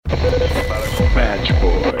Badge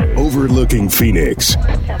Boy. Overlooking Phoenix.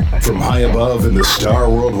 From high above in the Star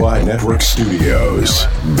Worldwide Network studios.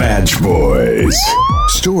 Badge Boys.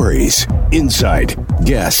 Stories, insight,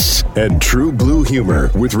 guests, and true blue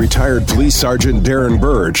humor with retired Police Sergeant Darren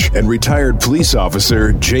Birch and retired police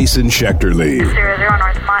officer Jason Schechterly. 00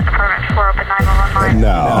 North Mont, Department 4, open 911 line. And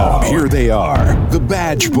now, here they are, the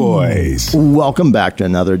Badge Boys. Welcome back to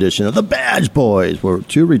another edition of the Badge Boys, where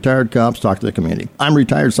two retired cops talk to the community. I'm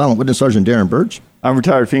retired Silent Witness Sergeant Darren Birch. I'm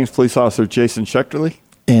retired Phoenix Police Officer Jason Schechterly.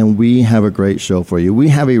 And we have a great show for you. We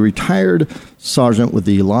have a retired sergeant with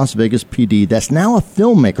the Las Vegas PD that's now a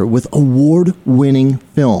filmmaker with award-winning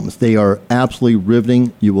films. They are absolutely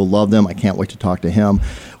riveting. You will love them. I can't wait to talk to him.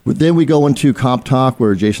 Then we go into Cop Talk,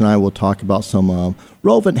 where Jason and I will talk about some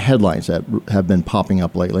relevant headlines that have been popping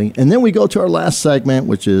up lately. And then we go to our last segment,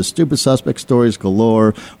 which is Stupid Suspect Stories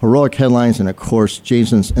Galore, Heroic Headlines, and, of course,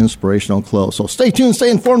 Jason's Inspirational Close. So stay tuned,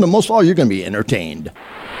 stay informed, and most of all, you're going to be entertained.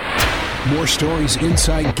 More stories,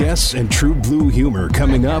 inside guests, and true blue humor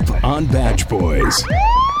coming up on Badge Boys.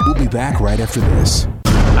 We'll be back right after this.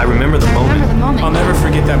 I remember the moment. I'll never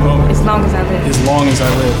forget that moment. As long as I live. As long as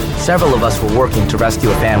I live. Several of us were working to rescue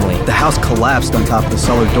a family. The house collapsed on top of the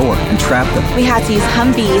cellar door and trapped them. We had to use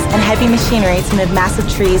Humvees and heavy machinery to move massive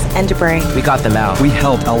trees and debris. We got them out. We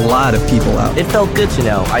helped a lot of people out. It felt good to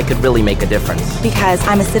know I could really make a difference. Because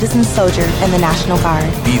I'm a citizen soldier in the National Guard.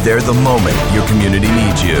 Be there the moment your community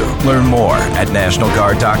needs you. Learn more at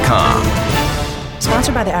NationalGuard.com.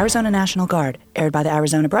 Sponsored by the Arizona National Guard. Aired by the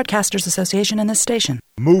Arizona Broadcasters Association and this station.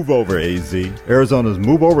 Move over, AZ. Arizona's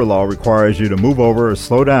move over law requires you to move over or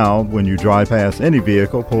slow down when you drive past any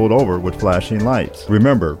vehicle pulled over with flashing lights.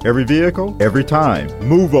 Remember, every vehicle, every time.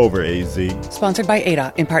 Move over, AZ. Sponsored by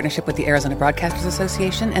ADA in partnership with the Arizona Broadcasters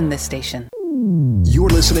Association and this station. You're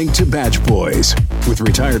listening to Badge Boys with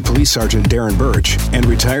retired Police Sergeant Darren Birch and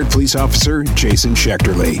retired Police Officer Jason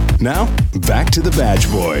Schechterly. Now, back to the Badge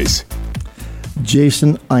Boys.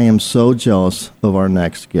 Jason, I am so jealous of our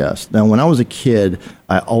next guest. Now, when I was a kid,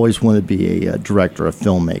 I always wanted to be a director, a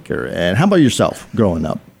filmmaker. And how about yourself growing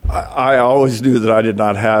up? I always knew that I did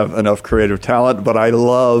not have enough creative talent, but I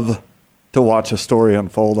love to watch a story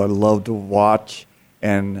unfold. I love to watch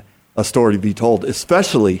and a story be told,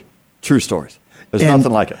 especially true stories. There's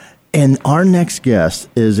nothing like it. And our next guest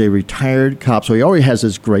is a retired cop. So he already has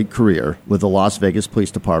this great career with the Las Vegas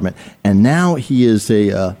Police Department. And now he is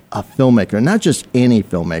a filmmaker, not just any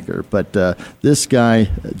filmmaker, but this guy,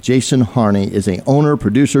 Jason Harney, is an owner,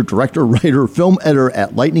 producer, director, writer, film editor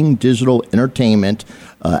at Lightning Digital Entertainment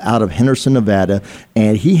out of Henderson, Nevada.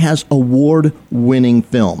 And he has award-winning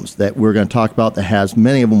films that we're going to talk about that has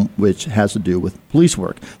many of them which has to do with police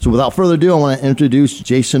work. So without further ado, I want to introduce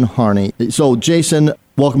Jason Harney. So Jason,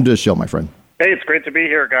 welcome to the show, my friend. Hey, it's great to be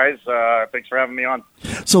here, guys. Thanks for having me on.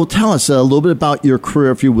 So tell us a little bit about your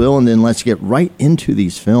career, if you will, and then let's get right into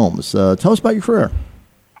these films. Tell us about your career.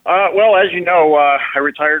 Well, as you know, I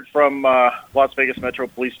retired from Las Vegas Metro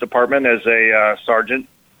Police Department as a sergeant.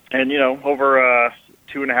 And, over a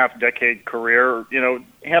 2.5-decade career,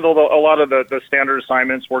 handled a lot of the standard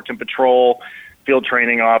assignments, worked in patrol, field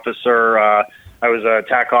training officer. I was a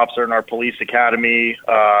TAC officer in our police academy,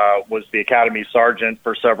 was the academy sergeant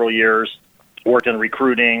for several years, worked in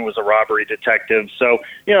recruiting, was a robbery detective. So,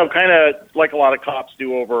 kind of like a lot of cops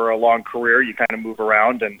do over a long career, you kind of move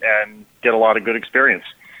around and get a lot of good experience.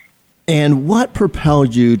 And what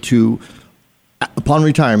propelled you to, upon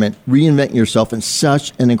retirement, reinvent yourself in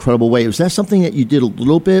such an incredible way? Was that something that you did a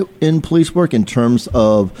little bit in police work in terms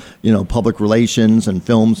of, public relations and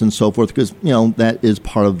films and so forth? Because, that is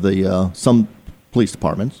part of the some police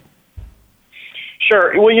departments.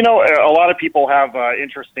 Sure. Well, a lot of people have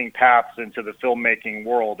interesting paths into the filmmaking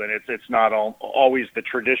world, and it's not always the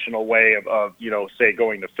traditional way of say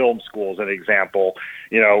going to film school as an example.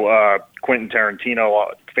 Quentin Tarantino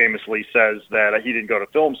famously says that he didn't go to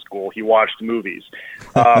film school; he watched movies.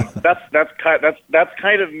 That's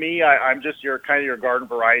kind of me. I'm just your garden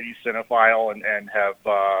variety cinephile, and have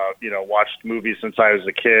watched movies since I was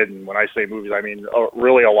a kid. And when I say movies, I mean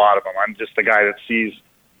really a lot of them. I'm just the guy that sees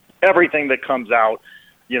everything that comes out,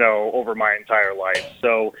 over my entire life.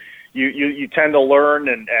 So you tend to learn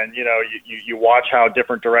and you watch how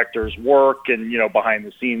different directors work and, behind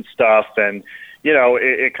the scenes stuff. And,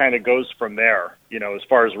 it kind of goes from there. As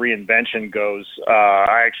far as reinvention goes,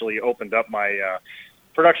 I actually opened up my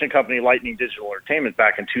production company, Lightning Digital Entertainment,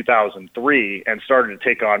 back in 2003 and started to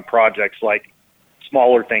take on projects like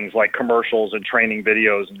smaller things like commercials and training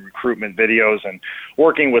videos and recruitment videos and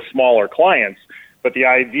working with smaller clients. But the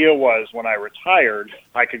idea was when I retired,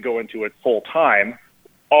 I could go into it full time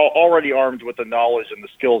already armed with the knowledge and the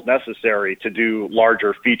skills necessary to do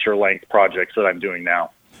larger feature-length projects that I'm doing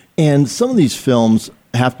now. And some of these films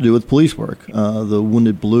have to do with police work. The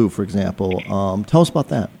Wounded Blue, for example. Tell us about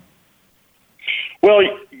that. Well,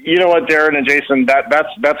 you know what, Darren and Jason,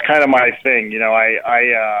 that's kind of my thing. You know,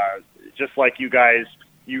 I just like you guys,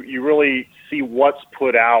 you really see what's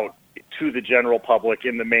put out to the general public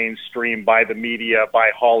in the mainstream by the media,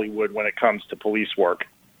 by Hollywood when it comes to police work.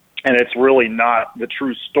 And it's really not the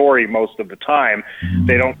true story most of the time.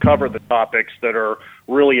 They don't cover the topics that are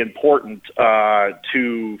really important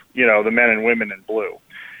to, you know, the men and women in blue.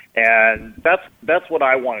 And that's what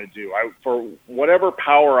I want to do. For whatever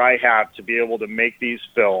power I have to be able to make these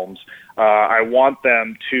films, I want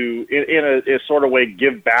them to, in a sort of way,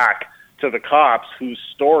 give back to the cops whose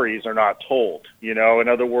stories are not told. You know, in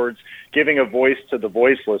other words, giving a voice to the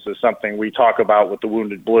voiceless is something we talk about with the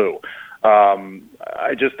Wounded Blue.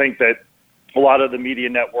 I just think that a lot of the media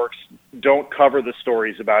networks don't cover the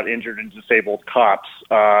stories about injured and disabled cops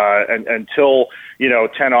until, you know,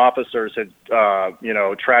 10 officers had, you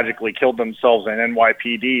know, tragically killed themselves in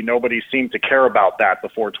NYPD. Nobody seemed to care about that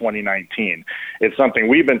before 2019. It's something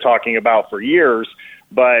we've been talking about for years,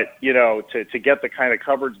 but, you know, to get the kind of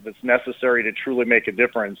coverage that's necessary to truly make a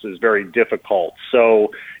difference is very difficult.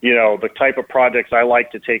 So, you know, the type of projects I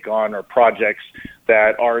like to take on are projects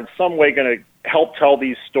that are in some way going to help tell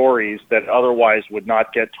these stories that otherwise would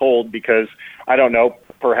not get told because, I don't know,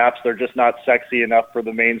 perhaps they're just not sexy enough for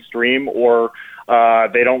the mainstream, or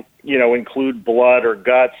they don't, you know, include blood or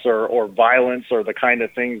guts or violence or the kind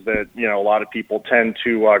of things that, you know, a lot of people tend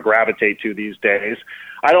to gravitate to these days.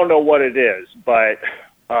 I don't know what it is, but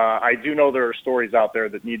I do know there are stories out there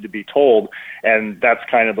that need to be told, and that's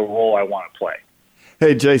kind of the role I want to play.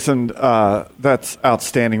 Hey, Jason, that's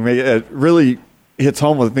outstanding. It really hits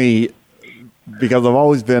home with me because I've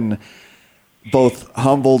always been both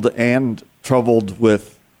humbled and troubled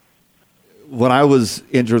with when I was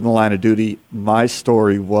injured in the line of duty, my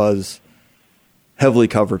story was heavily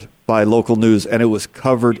covered by local news, and it was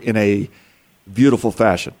covered in a beautiful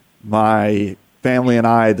fashion. My family and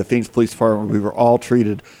I, the Phoenix Police Department, we were all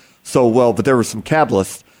treated so well, but there were some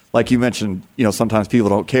catalysts. Like you mentioned, you know, sometimes people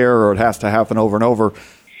don't care or it has to happen over and over.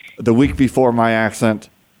 The week before my accident,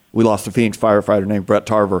 we lost a Phoenix firefighter named Brett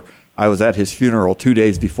Tarver. I was at his funeral 2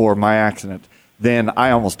 days before my accident. Then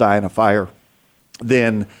I almost died in a fire.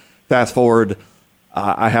 Then fast forward,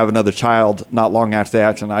 I have another child not long after the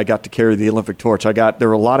accident. I got to carry the Olympic torch. There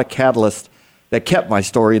were a lot of catalysts that kept my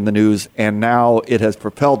story in the news, and now it has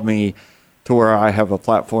propelled me to where I have a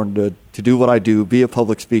platform to do what I do, be a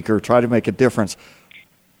public speaker, try to make a difference.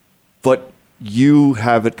 But you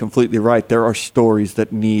have it completely right. There are stories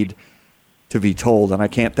that need to be told, and I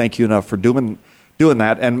can't thank you enough for doing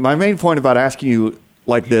that. And my main point about asking you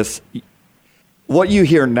like this, what you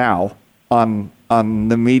hear now on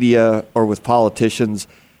the media or with politicians,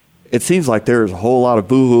 it seems like there's a whole lot of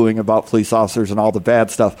boo-hooing about police officers and all the bad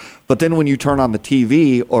stuff. But then when you turn on the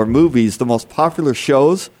TV or movies, the most popular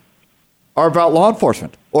shows are about law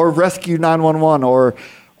enforcement or Rescue 911 or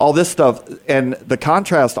all this stuff. And the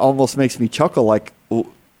contrast almost makes me chuckle, like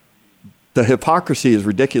the hypocrisy is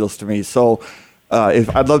ridiculous to me. So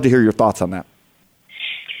I'd love to hear your thoughts on that.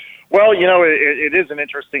 Well, you know, it is an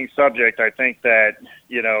interesting subject. I think that,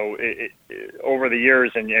 you know, over the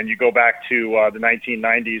years, and you go back to the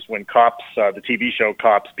 1990s when Cops, the TV show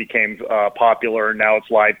Cops became popular. Now it's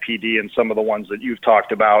Live PD and some of the ones that you've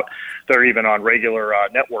talked about that are even on regular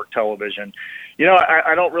network television. You know,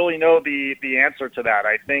 I don't really know the answer to that.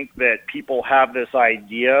 I think that people have this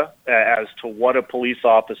idea as to what a police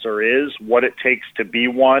officer is, what it takes to be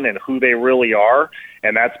one, and who they really are.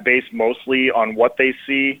 And that's based mostly on what they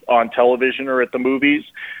see on television or at the movies.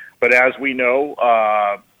 But as we know,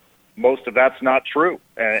 most of that's not true.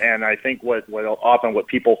 And I think what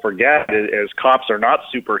people forget is cops are not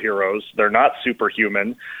superheroes. They're not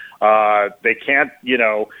superhuman. They can't, you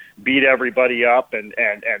know, beat everybody up and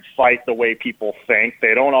fight the way people think.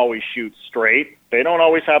 They don't always shoot straight. They don't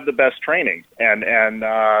always have the best training. And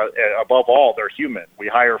above all, they're human. We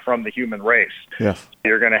hire from the human race. Yes.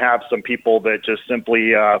 You're going to have some people that just simply,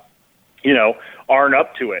 you know, aren't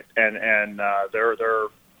up to it. And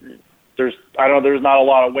there's not a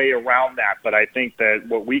lot of way around that. But I think that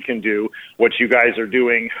what we can do, what you guys are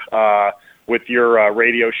doing, with your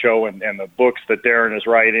radio show and the books that Darren is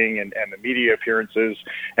writing and the media appearances,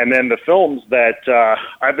 and then the films that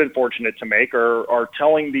I've been fortunate to make are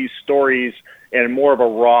telling these stories in more of a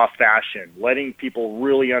raw fashion, letting people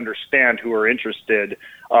really understand who are interested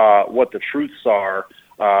what the truths are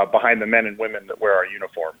behind the men and women that wear our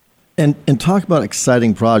uniform. And talk about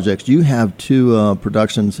exciting projects. You have two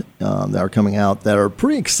productions that are coming out that are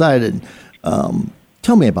pretty excited.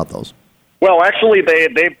 Tell me about those. Well, actually,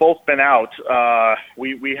 they've both been out.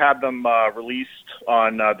 We had them released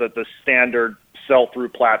on the standard sell-through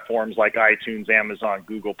platforms like iTunes, Amazon,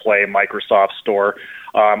 Google Play, Microsoft Store.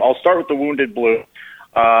 I'll start with The Wounded Blue.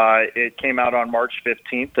 It came out on March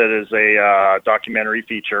 15th. It is a documentary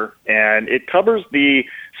feature, and it covers the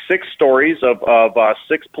 6 stories of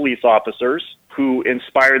 6 police officers who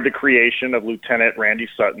inspired the creation of Lieutenant Randy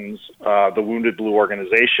Sutton's The Wounded Blue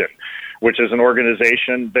organization, which is an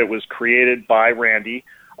organization that was created by Randy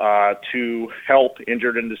to help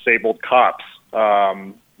injured and disabled cops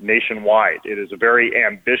nationwide. It is a very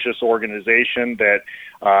ambitious organization that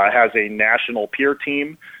has a national peer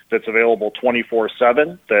team that's available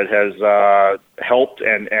 24/7, that has helped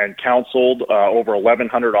and counseled over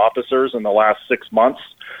 1,100 officers in the last 6 months.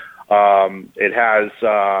 It has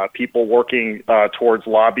people working towards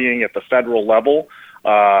lobbying at the federal level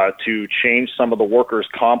to change some of the workers'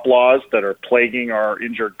 comp laws that are plaguing our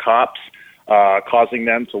injured cops, causing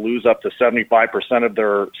them to lose up to 75% of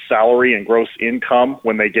their salary and gross income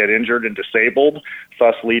when they get injured and disabled,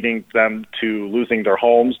 thus leading them to losing their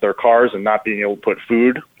homes, their cars, and not being able to put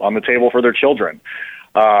food on the table for their children.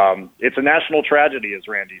 It's a national tragedy, as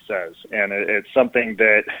Randy says, and it's something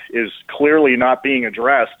that is clearly not being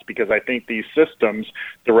addressed because I think these systems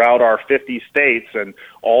throughout our 50 states and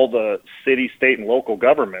all the city, state, and local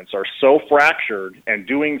governments are so fractured and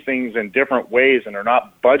doing things in different ways and are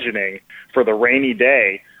not budgeting for the rainy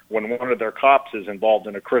day when one of their cops is involved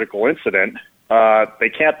in a critical incident. They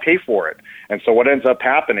can't pay for it. And so what ends up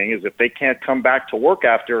happening is if they can't come back to work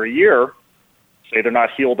after a year, say they're not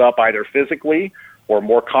healed up either physically or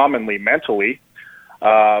more commonly mentally,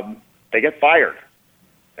 they get fired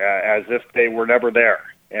as if they were never there.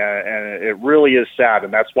 And it really is sad,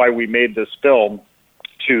 and that's why we made this film,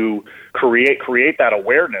 to create that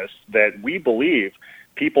awareness that we believe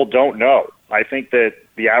people don't know. I think that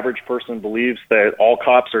the average person believes that all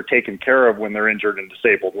cops are taken care of when they're injured and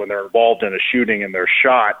disabled, when they're involved in a shooting and they're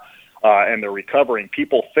shot and they're recovering.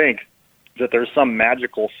 People think that there's some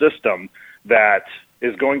magical system that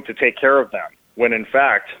is going to take care of them, when in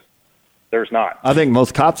fact, there's not. I think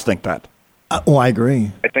most cops think that. I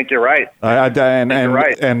agree. I think you're right. You're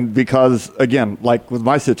right. And because, again, like with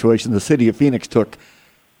my situation, the city of Phoenix took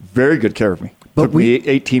very good care of me. Took me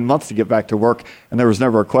 18 months to get back to work, and there was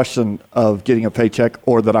never a question of getting a paycheck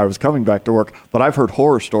or that I was coming back to work. But I've heard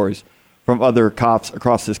horror stories from other cops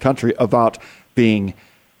across this country about being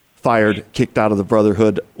fired, kicked out of the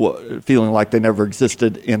brotherhood, feeling like they never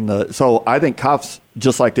existed in the. So I think cops,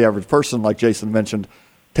 just like the average person, like Jason mentioned,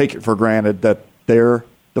 take it for granted that their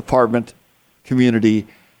department, community,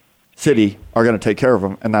 city are going to take care of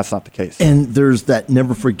them, and that's not the case. And there's that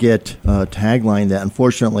never forget tagline that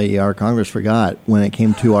unfortunately our Congress forgot when it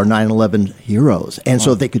came to our 9/11 heroes. And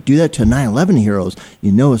so if they could do that to 9/11 heroes,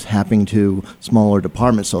 it's happening to smaller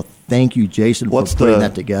departments. So thank you, Jason, for putting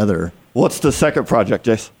that together. What's the second project,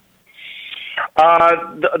 Jason?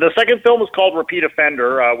 The second film is called Repeat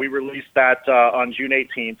Offender. We released that on June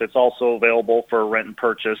 18th. It's also available for rent and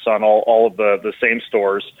purchase on all of the same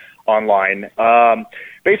stores online.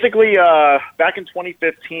 Basically, back in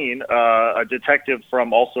 2015, a detective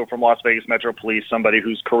from Las Vegas Metro Police, somebody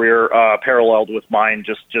whose career paralleled with mine,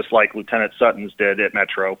 just like Lieutenant Sutton's did at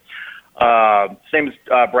Metro. Same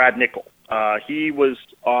as Brad Nickel. He was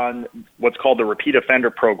on what's called the Repeat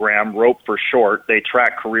Offender Program, ROPE for short. They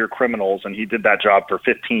track career criminals, and he did that job for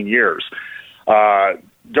 15 years.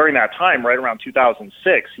 During that time, right around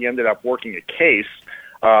 2006, he ended up working a case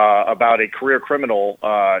about a career criminal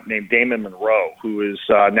named Damon Monroe, who is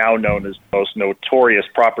now known as the most notorious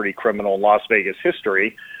property criminal in Las Vegas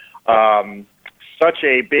history. Such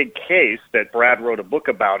a big case that Brad wrote a book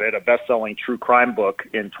about it, a best-selling true crime book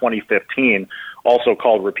in 2015, also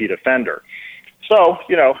called Repeat Offender. So,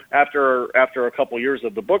 after a couple years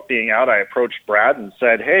of the book being out, I approached Brad and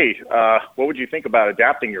said, hey, what would you think about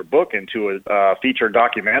adapting your book into a featured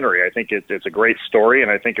documentary? I think it's a great story,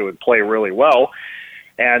 and I think it would play really well.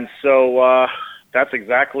 And so that's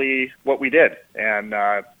exactly what we did. And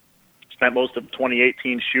spent most of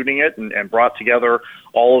 2018 shooting it and brought together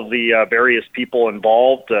all of the various people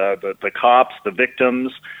involved, the cops, the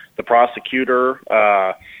victims, the prosecutor,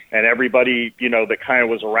 and everybody, that kind of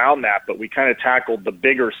was around that. But we kind of tackled the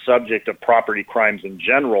bigger subject of property crimes in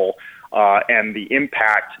general and the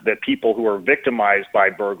impact that people who are victimized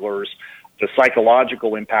by burglars, the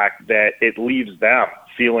psychological impact that it leaves them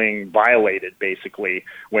feeling violated, basically,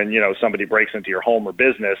 when, somebody breaks into your home or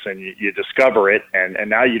business and you discover it, and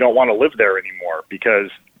now you don't want to live there anymore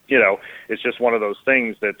because, it's just one of those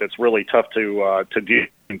things that's really tough to do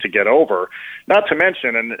and to get over. Not to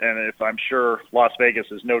mention, and if I'm sure Las Vegas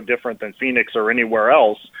is no different than Phoenix or anywhere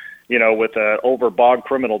else, with an overbogged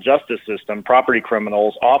criminal justice system, property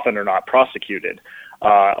criminals often are not prosecuted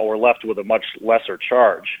or left with a much lesser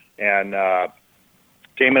charge. And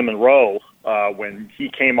Damon Monroe, when he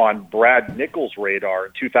came on Brad Nichols' radar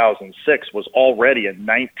in 2006, was already a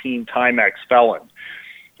 19 Timex felon.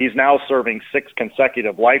 He's now serving 6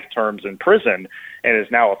 consecutive life terms in prison and is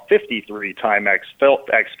now a 53-time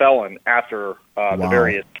ex-felon after the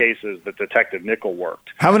various cases that Detective Nichol worked.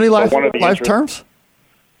 How many life terms?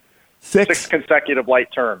 6 consecutive life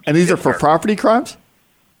terms. And these are for property crimes?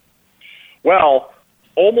 Well,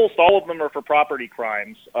 almost all of them are for property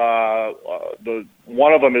crimes. The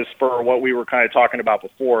one of them is for what we were kind of talking about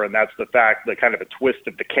before, and that's the fact that kind of a twist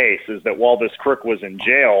of the case is that while this crook was in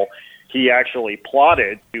jail, he actually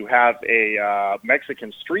plotted to have a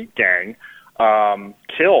Mexican street gang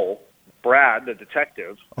kill Brad, the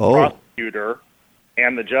detective, the prosecutor,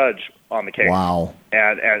 and the judge on the case. Wow.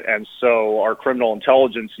 And so our criminal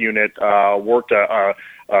intelligence unit worked a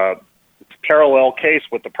parallel case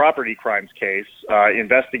with the property crimes case,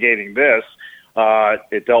 investigating this.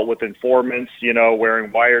 It dealt with informants,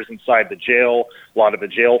 wearing wires inside the jail, a lot of the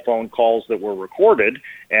jail phone calls that were recorded,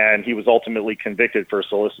 and he was ultimately convicted for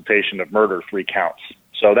solicitation of murder, 3 counts.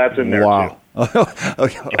 So that's in there, too.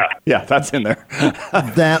 Okay. Yeah, that's in there.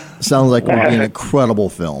 That sounds like it would be an incredible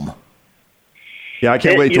film. Yeah, I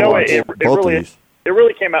can't wait to watch both of these. It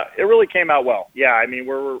really came out well. Yeah, I mean,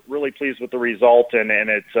 we're really pleased with the result, and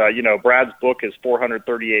it's Brad's book is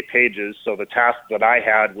 438 pages, so the task that I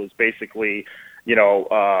had was basically,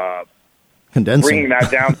 condensing, bringing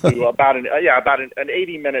that down to about an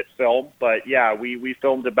 80-minute film. But yeah, we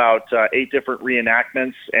filmed about 8 different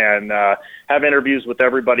reenactments and have interviews with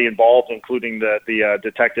everybody involved, including the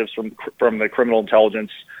detectives from the criminal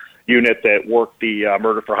intelligence unit that worked the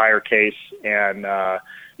murder for hire case, and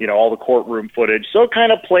all the courtroom footage. So it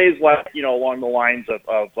kind of plays like, along the lines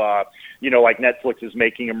of like Netflix is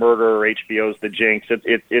Making a Murder or HBO's The Jinx.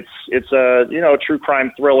 It's a true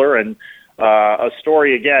crime thriller and a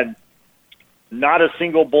story, again, not a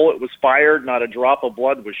single bullet was fired, not a drop of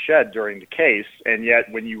blood was shed during the case. And yet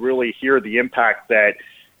when you really hear the impact that,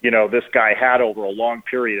 this guy had over a long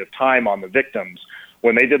period of time on the victims,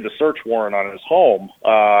 when they did the search warrant on his home,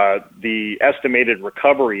 the estimated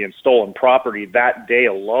recovery in stolen property that day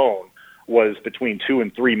alone was between $2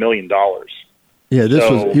 and $3 million. Yeah,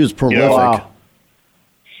 he was prolific. Wow.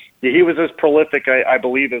 Yeah, he was as prolific, I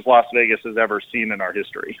believe, as Las Vegas has ever seen in our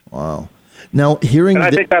history. Wow. Now, I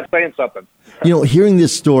think that's saying something. Hearing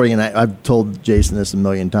this story, and I've told Jason this a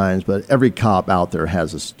million times, but every cop out there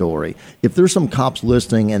has a story. If there's some cops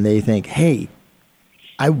listening and they think, hey,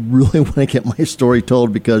 I really want to get my story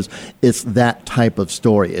told because it's that type of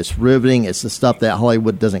story. It's riveting. It's the stuff that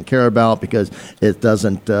Hollywood doesn't care about because it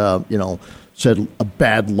doesn't, shed a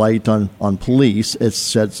bad light on police. It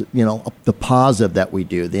sheds, the positive that we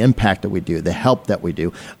do, the impact that we do, the help that we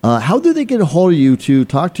do. How do they get a hold of you to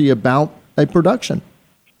talk to you about a production?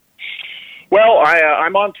 Well,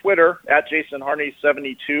 I'm on Twitter at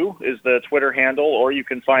JasonHarney72 is the Twitter handle, or you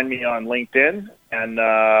can find me on LinkedIn. And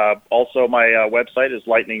also my website is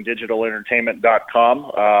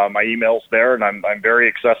lightningdigitalentertainment.com. My email's there, and I'm very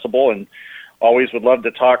accessible and always would love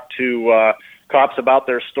to talk to cops about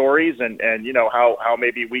their stories and how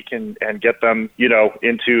maybe we can get them,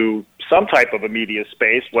 into some type of a media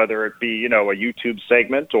space, whether it be, a YouTube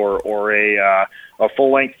segment or a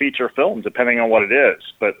full-length feature film, depending on what it is.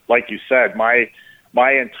 But like you said, my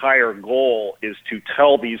entire goal is to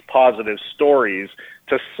tell these positive stories,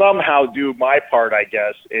 to somehow do my part, I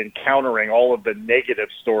guess, in countering all of the negative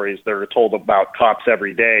stories that are told about cops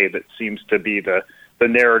every day that seems to be the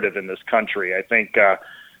narrative in this country. I think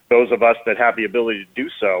those of us that have the ability to do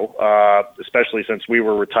so, especially since we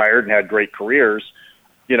were retired and had great careers,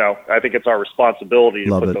 I think it's our responsibility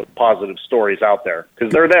to put those positive stories out there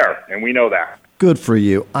because they're there, and we know that. Good for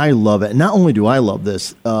you. I love it. And not only do I love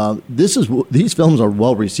this, these films are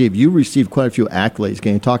well received. You received quite a few accolades.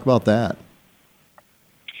 Can you talk about that?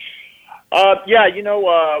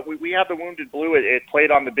 We have The Wounded Blue. It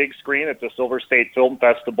played on the big screen at the Silver State Film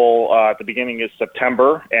Festival at the beginning of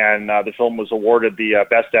September, and the film was awarded the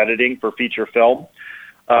Best Editing for Feature Film.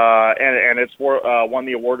 And it's won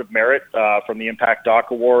the Award of Merit from the Impact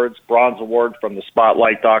Doc Awards, Bronze Award from the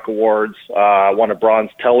Spotlight Doc Awards, won a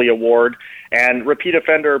Bronze Telly Award, and Repeat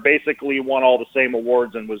Offender basically won all the same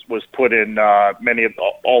awards and was put in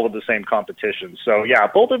all of the same competitions. So, yeah,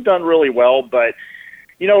 both have done really well, but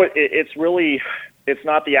it's really It's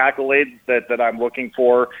not the accolades that I'm looking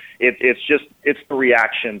for. It's the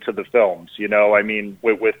reaction to the films. You know, I mean,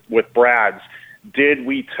 with Brad's, did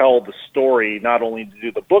we tell the story not only to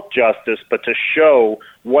do the book justice, but to show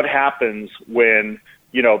what happens when,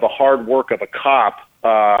 you know, the hard work of a cop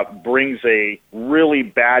brings a really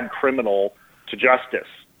bad criminal to justice,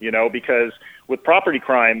 you know, because with property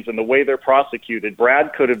crimes and the way they're prosecuted,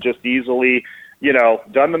 Brad could have just easily, you know,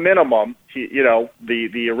 done the minimum. You know,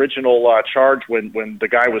 the original charge when the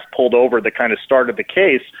guy was pulled over that kind of started the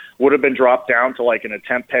case would have been dropped down to like an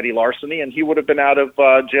attempt petty larceny, and he would have been out of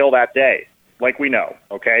jail that day, like we know,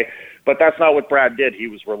 okay? But that's not what Brad did. He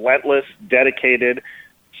was relentless, dedicated,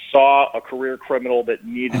 saw a career criminal that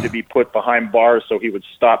needed to be put behind bars so he would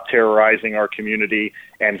stop terrorizing our community,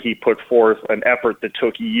 and he put forth an effort that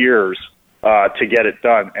took years to get it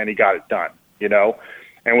done, and he got it done, you know?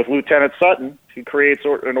 And with Lieutenant Sutton, he creates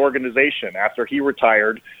an organization. After he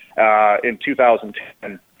retired in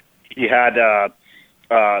 2010, he had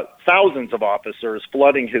thousands of officers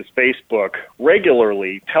flooding his Facebook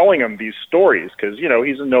regularly, telling him these stories because, you know,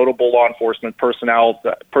 he's a notable law enforcement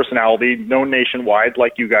personality, known nationwide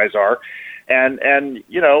like you guys are. And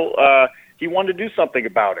you know, he wanted to do something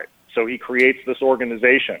about it. So he creates this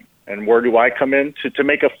organization. And where do I come in? To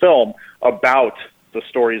make a film about the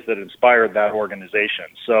stories that inspired that organization.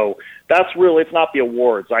 So that's really, it's not the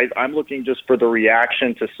awards. I'm looking just for the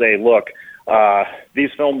reaction to say, look, these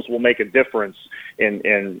films will make a difference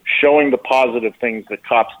in showing the positive things that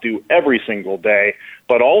cops do every single day,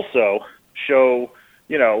 but also show,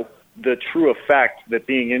 you know, the true effect that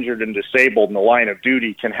being injured and disabled in the line of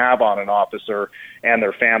duty can have on an officer and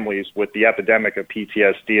their families with the epidemic of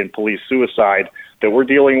PTSD and police suicide that we're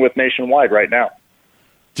dealing with nationwide right now.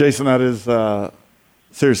 Jason, that is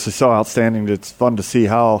seriously so outstanding. It's fun to see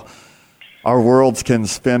how our worlds can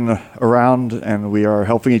spin around and we are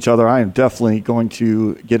helping each other. I am definitely going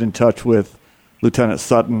to get in touch with Lieutenant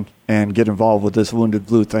Sutton and get involved with this Wounded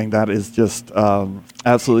Blue thing. That is just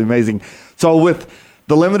absolutely amazing. So with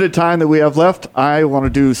the limited time that we have left, I want to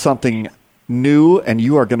do something new, and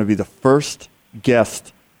you are going to be the first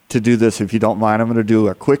guest to do this, if you don't mind. I'm going to do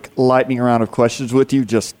a quick lightning round of questions with you,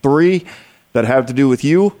 just 3 that have to do with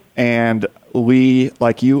you, and we,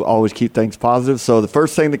 like you, always keep things positive. So the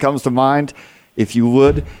first thing that comes to mind, if you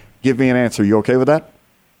would, give me an answer. You okay with that?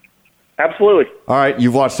 Absolutely. All right,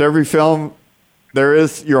 you've watched every film there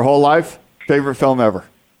is your whole life. Favorite film ever?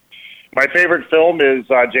 My favorite film is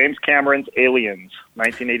James Cameron's Aliens,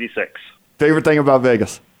 1986. Favorite thing about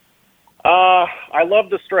Vegas? I love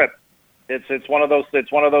the Strip. It's one of those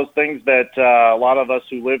things that a lot of us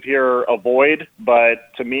who live here avoid.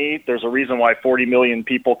 But to me, there's a reason why 40 million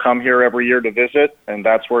people come here every year to visit, and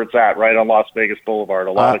that's where it's at, right on Las Vegas Boulevard.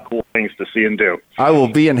 A lot of cool things to see and do. I will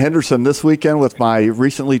be in Henderson this weekend with my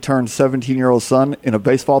recently turned 17-year-old son in a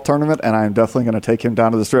baseball tournament, and I'm definitely going to take him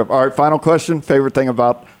down to the Strip. All right, final question. Favorite thing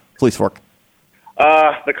about police work?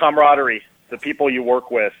 The camaraderie. The people you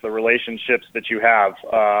work with, the relationships that you have.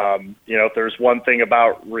 You know, if there's one thing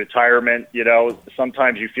about retirement, you know,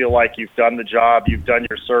 sometimes you feel like you've done the job, you've done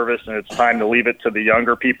your service, and it's time to leave it to the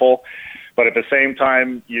younger people. But at the same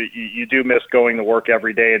time, you do miss going to work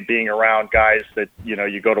every day and being around guys that, you know,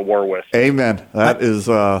 you go to war with. Amen. That is...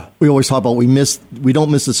 we always talk about we don't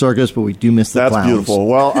miss the circus, but we do miss the clowns. That's beautiful.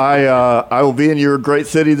 Well, I will be in your great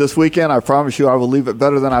city this weekend. I promise you I will leave it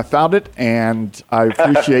better than I found it, and I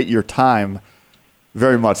appreciate your time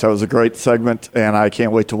very much. That was a great segment, and I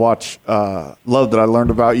can't wait to watch. Love that I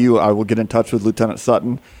learned about you. I will get in touch with Lieutenant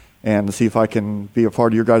Sutton and see if I can be a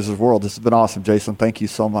part of your guys' world. This has been awesome, Jason. Thank you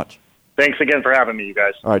so much. Thanks again for having me, you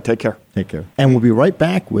guys. All right, take care. Take care. And we'll be right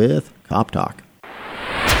back with Cop Talk.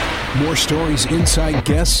 More stories, inside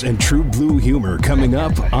guests, and true blue humor coming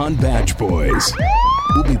up on Badge Boys.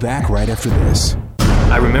 We'll be back right after this.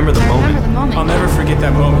 I remember the moment. I'll never forget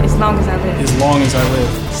that moment. As long as I live. As long as I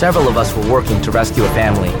live. Several of us were working to rescue a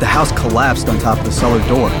family. The house collapsed on top of the cellar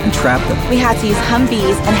door and trapped them. We had to use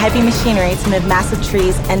Humvees and heavy machinery to move massive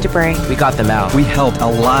trees and debris. We got them out. We helped a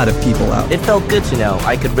lot of people out. It felt good to know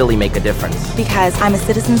I could really make a difference. Because I'm a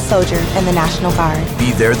citizen soldier in the National Guard.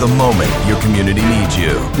 Be there the moment your community needs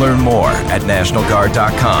you. Learn more at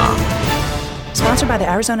NationalGuard.com. Sponsored by the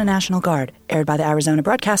Arizona National Guard. Aired by the Arizona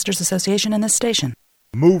Broadcasters Association and this station.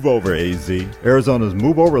 Move over, AZ. Arizona's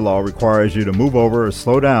move over law requires you to move over or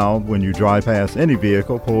slow down when you drive past any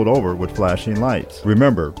vehicle pulled over with flashing lights.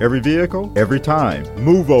 Remember, every vehicle, every time.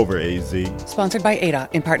 Move over, AZ. Sponsored by ADA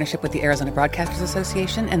in partnership with the Arizona Broadcasters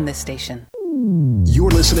Association and this station.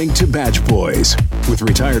 You're listening to Badge Boys with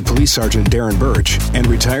retired Police Sergeant Darren Birch and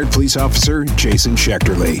retired Police Officer Jason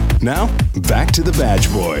Schechterly. Now, back to the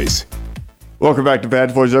Badge Boys. Welcome back to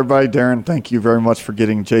Bad Boys, everybody. Darren, thank you very much for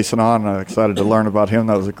getting Jason on. I'm excited to learn about him.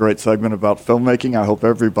 That was a great segment about filmmaking. I hope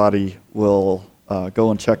everybody will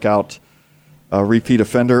go and check out Repeat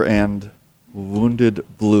Offender and Wounded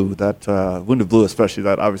Blue. That Wounded Blue especially,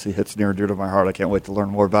 that obviously hits near and dear to my heart. I can't wait to learn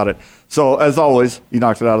more about it. So, as always, you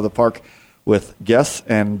knocked it out of the park with guests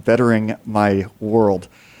and bettering my world.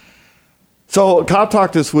 So, Cop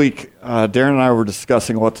Talk this week, Darren and I were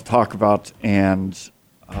discussing what to talk about and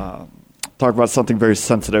talk about something very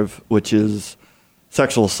sensitive, which is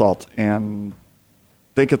sexual assault. And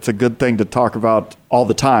I think it's a good thing to talk about all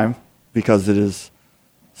the time because it is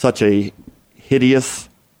such a hideous,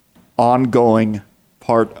 ongoing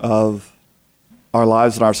part of our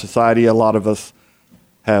lives and our society. A lot of us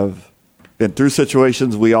have been through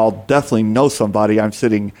situations. We all definitely know somebody. I'm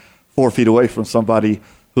sitting 4 feet away from somebody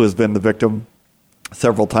who has been the victim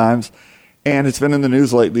several times. And it's been in the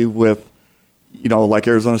news lately with, like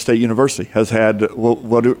Arizona State University has had,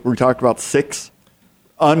 what we talked about, 6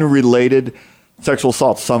 unrelated sexual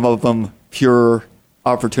assaults, some of them pure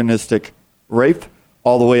opportunistic rape,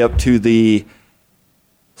 all the way up to the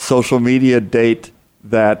social media date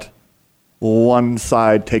that one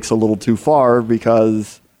side takes a little too far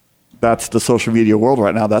because that's the social media world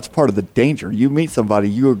right now. That's part of the danger. You meet somebody,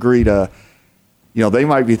 you agree to, they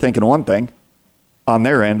might be thinking one thing on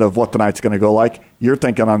their end of what the night's going to go like. You're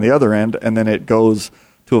thinking on the other end, and then it goes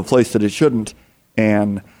to a place that it shouldn't,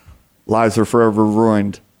 and lives are forever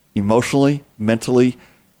ruined emotionally, mentally,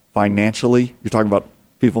 financially. You're talking about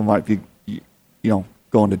people might be,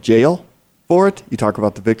 going to jail for it. You talk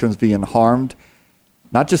about the victims being harmed,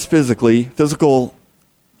 not just physically. Physical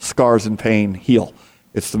scars and pain heal.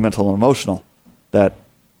 It's the mental and emotional, that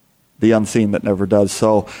the unseen that never does.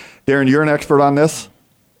 So, Darren, you're an expert on this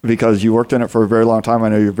because you worked in it for a very long time. I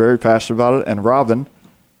know you're very passionate about it. And Robin,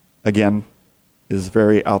 again, is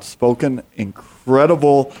very outspoken,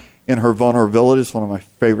 incredible in her vulnerability. It's one of my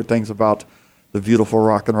favorite things about the beautiful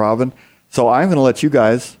Rockin' Robin. So I'm going to let you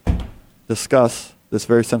guys discuss this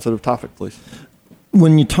very sensitive topic, please.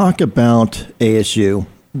 When you talk about ASU,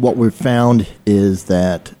 what we've found is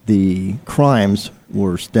that the crimes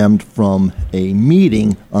were stemmed from a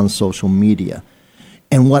meeting on social media.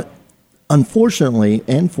 And what, unfortunately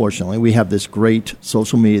and fortunately, we have this great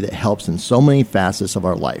social media that helps in so many facets of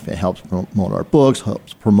our life. It helps promote our books,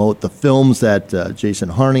 helps promote the films that Jason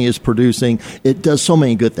Harney is producing. It does so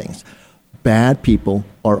many good things. Bad people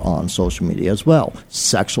are on social media as well.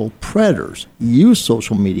 Sexual predators use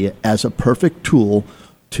social media as a perfect tool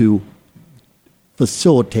to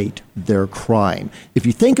facilitate their crime. If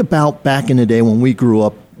you think about back in the day when we grew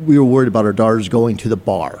up, we were worried about our daughters going to the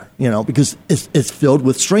bar, because it's filled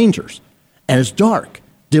with strangers and it's dark,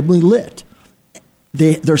 dimly lit.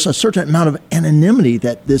 There's a certain amount of anonymity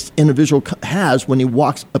that this individual has when he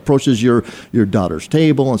approaches your daughter's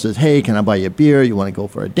table and says, "Hey, can I buy you a beer? You want to go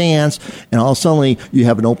for a dance?" And all of a sudden, you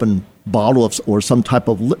have an open bottle or some type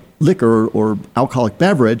of liquor or alcoholic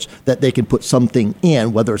beverage that they can put something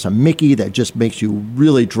in, whether it's a Mickey that just makes you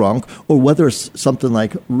really drunk, or whether it's something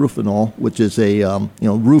like Rufinol, which is a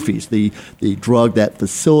roofies, the drug that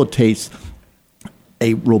facilitates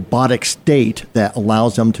a robotic state that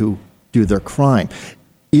allows them to do their crime.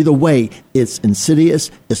 Either way, it's insidious,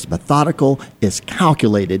 it's methodical, it's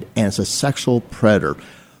calculated, and it's a sexual predator.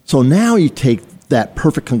 So now you take that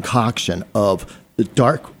perfect concoction of the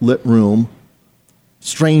dark lit room,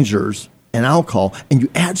 strangers, and alcohol, and you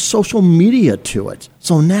add social media to it.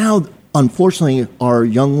 So now, unfortunately, our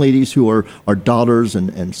young ladies who are our daughters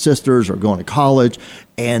and sisters are going to college,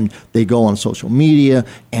 and they go on social media,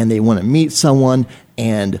 and they want to meet someone,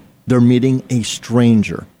 and they're meeting a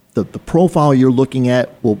stranger. The profile you're looking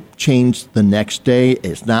at will change the next day.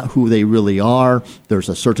 It's not who they really are. There's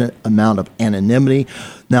a certain amount of anonymity.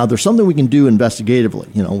 Now, there's something we can do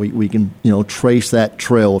investigatively. We can, trace that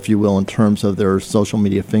trail, if you will, in terms of their social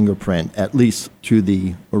media fingerprint, at least to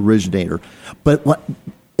the originator. But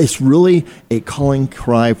it's really a calling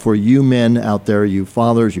cry for you men out there, you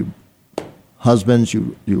fathers, you husbands,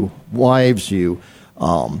 you wives, you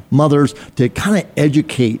mothers, to kind of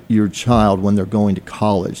educate your child when they're going to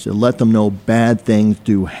college, to let them know bad things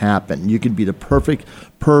do happen. You could be the perfect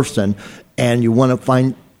person, and you want to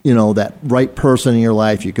find, that right person in your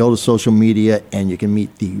life. You go to social media, and you can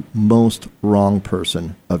meet the most wrong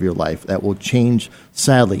person of your life that will change,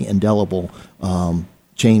 sadly, indelible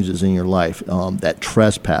changes in your life. That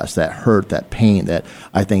trespass, that hurt, that pain, that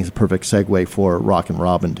I think is a perfect segue for Rockin'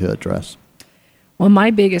 Robin to address. Well,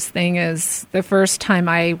 my biggest thing is the first time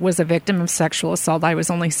I was a victim of sexual assault, I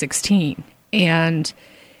was only 16. And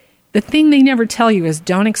the thing they never tell you is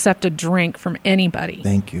don't accept a drink from anybody.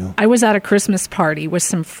 Thank you. I was at a Christmas party with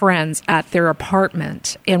some friends at their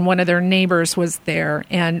apartment, and one of their neighbors was there.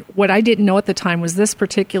 And what I didn't know at the time was this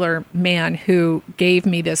particular man who gave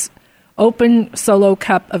me this open solo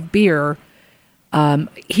cup of beer.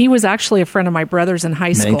 He was actually a friend of my brother's in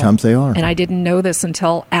high school. Many times they are. And I didn't know this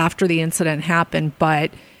until after the incident happened,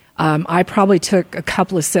 but I probably took a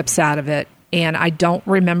couple of sips out of it, and I don't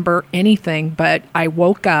remember anything, but I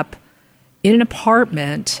woke up in an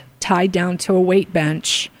apartment tied down to a weight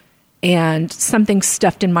bench and something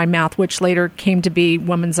stuffed in my mouth, which later came to be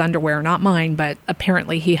woman's underwear, not mine, but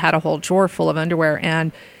apparently he had a whole drawer full of underwear.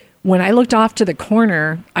 And when I looked off to the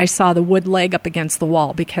corner, I saw the wood leg up against the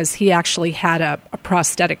wall because he actually had a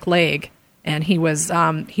prosthetic leg, and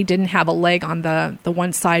he didn't have a leg on the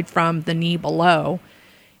one side from the knee below.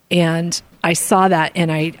 And I saw that,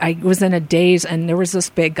 and I was in a daze, and there was this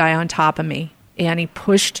big guy on top of me. And he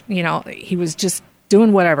pushed, he was just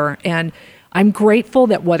doing whatever. And I'm grateful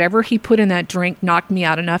that whatever he put in that drink knocked me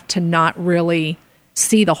out enough to not really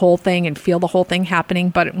see the whole thing and feel the whole thing happening.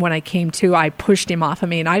 But when I came to, I pushed him off of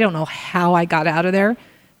me. And I don't know how I got out of there,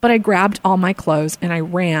 but I grabbed all my clothes and I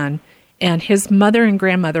ran. And his mother and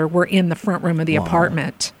grandmother were in the front room of the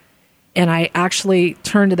apartment. And I actually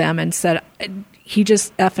turned to them and said, he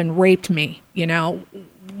just effing raped me.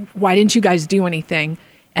 Why didn't you guys do anything?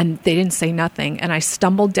 And they didn't say nothing. And I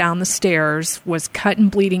stumbled down the stairs, was cut and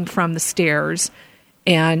bleeding from the stairs,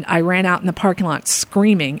 and I ran out in the parking lot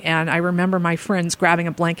screaming. And I remember my friends grabbing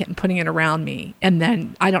a blanket and putting it around me. And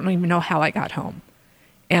then I don't even know how I got home.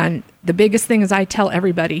 And the biggest thing is I tell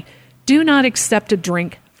everybody, do not accept a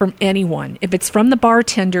drink from anyone. If it's from the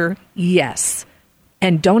bartender, yes.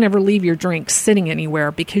 And don't ever leave your drink sitting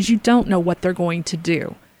anywhere because you don't know what they're going to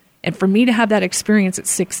do. And for me to have that experience at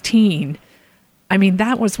 16,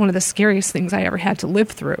 that was one of the scariest things I ever had to live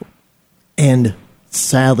through. And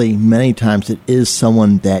sadly, many times it is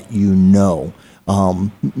someone that you know.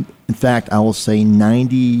 In fact, I will say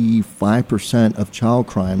 95% of child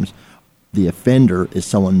crimes, the offender is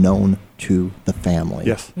someone known to the family.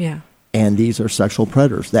 Yes. Yeah. And these are sexual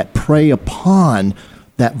predators that prey upon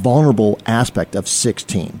that vulnerable aspect of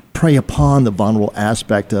 16, prey upon the vulnerable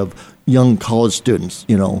aspect of young college students,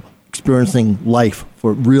 experiencing life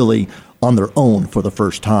for really on their own for the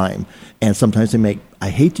first time. And sometimes they make,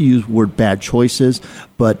 I hate to use the word bad choices,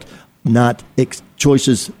 but not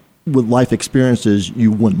choices with life experiences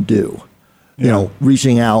you wouldn't do.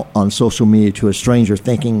 Reaching out on social media to a stranger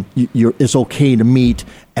thinking it's okay to meet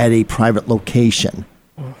at a private location.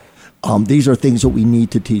 These are things that we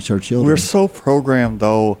need to teach our children. We're so programmed,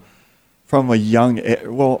 though, from a young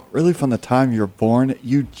really from the time you're born,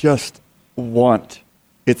 you just want,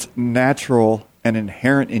 it's natural and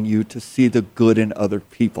inherent in you to see the good in other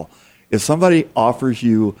people. If somebody offers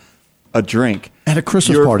you a drink at a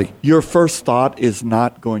Christmas party, your first thought is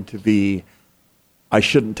not going to be, I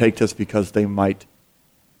shouldn't take this because they might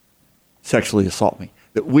sexually assault me.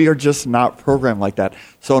 That we are just not programmed like that.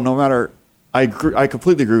 So no matter, I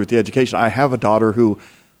completely agree with the education. I have a daughter who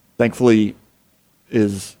thankfully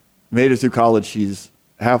is made it through college. She's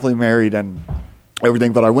happily married and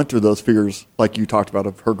everything, but I went through those fears like you talked about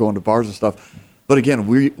of her going to bars and stuff. But again,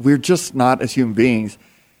 we're just not as human beings.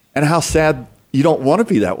 And how sad, you don't want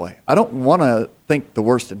to be that way. I don't want to think the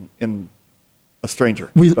worst in a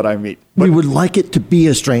stranger that I meet. But we would like it to be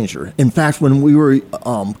a stranger. In fact, when we were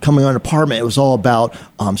coming on an apartment, it was all about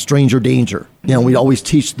stranger danger. We'd always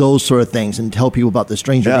teach those sort of things and tell people about the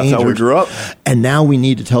stranger danger. That's how we grew up. And now we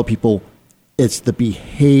need to tell people it's the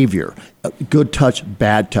behavior. Good touch,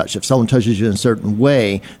 bad touch. If someone touches you in a certain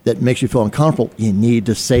way that makes you feel uncomfortable, you need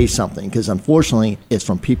to say something because unfortunately it's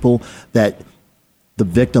from people that the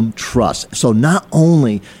victim trusts. So not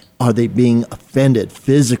only are they being offended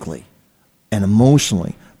physically and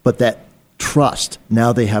emotionally, but that trust,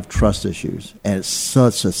 now they have trust issues. And it's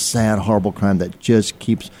such a sad, horrible crime that just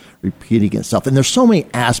keeps repeating itself. And there's so many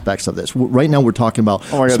aspects of this. Right now we're talking about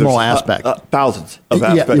small aspects. Thousands of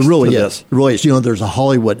aspects. Yeah, it really to is. This. It really is. There's a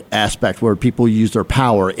Hollywood aspect where people use their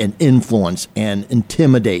power and influence and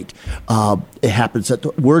intimidate. It happens at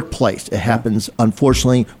the workplace. It happens,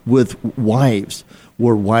 unfortunately, with wives,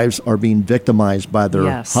 where wives are being victimized by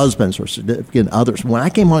their husbands or significant others. When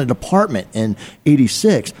I came on a department in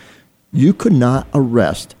 86, you could not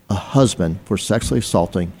arrest a husband for sexually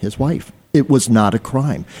assaulting his wife. It was not a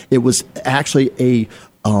crime. It was actually a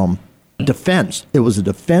defense. It was a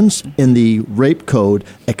defense in the rape code,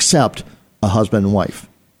 except a husband and wife.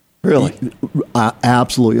 Really?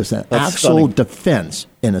 Absolutely. It's an actual defense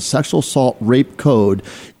in a sexual assault rape code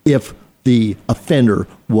if the offender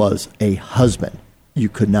was a husband. you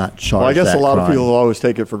could not charge. Well, I guess that a lot crime. of people always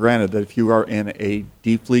take it for granted that if you are in a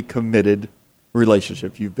deeply committed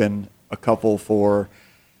relationship, you've been a couple for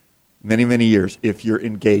many, many years, if you're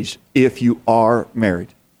engaged, if you are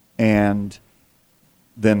married, and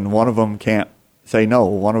then one of them can't say no,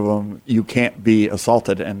 one of them, you can't be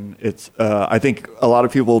assaulted. And it's, I think a lot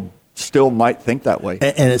of people still might think that way.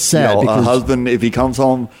 And it's sad because a because husband, if he comes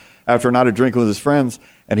home after a night of drinking with his friends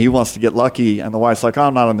and he wants to get lucky and the wife's like, oh,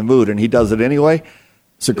 I'm not in the mood, and he does it anyway,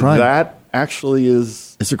 it's a crime. That actually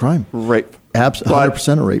is It's a crime. rape.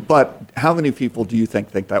 100% a rape. But how many people do you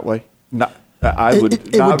think that way? Not, I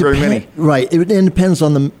would not very many. Right. It depends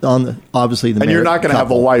on the obviously the. And you're not going to have a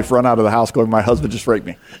couple. wife run out of the house going, "My husband just raped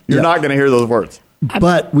me." You're Yeah. not going to hear those words.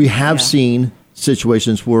 But we have seen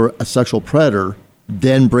situations where a sexual predator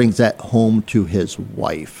then brings that home to his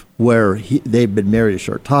wife, where they've been married a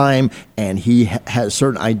short time, and he has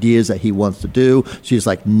certain ideas that he wants to do. She's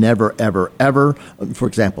like, never, ever, ever. For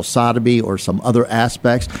example, sodomy or some other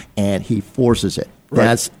aspects, and he forces it.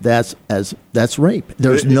 Right. That's rape.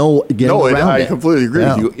 There's no getting around I it. completely agree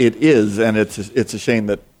Yeah. with you. It is, and it's a shame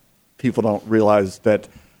that people don't realize that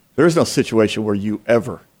there is no situation where you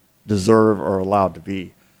ever deserve or are allowed to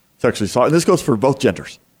be sexually assaulted. And this goes for both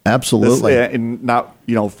genders. Absolutely. And not,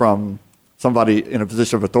 from somebody in a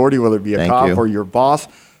position of authority, whether it be a Thank cop you. or your boss,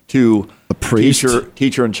 to a priest,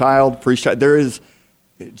 teacher and child, priest. There is,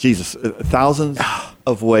 thousands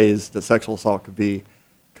of ways that sexual assault could be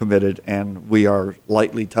committed, and we are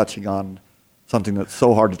lightly touching on something that's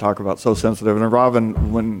so hard to talk about, so sensitive. And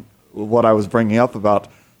Robin, what I was bringing up about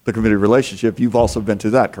the committed relationship, you've also been to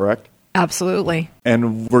that, correct? Absolutely.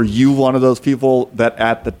 And were you one of those people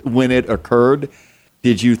that when it occurred,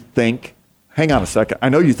 did you think, hang on a second, I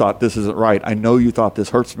know you thought this isn't right. I know you thought this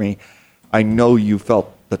hurts me. I know you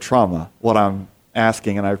felt the trauma. What I'm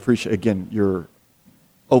asking, and I appreciate, again, your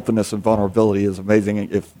openness and vulnerability is amazing.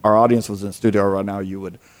 If our audience was in studio right now, you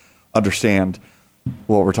would understand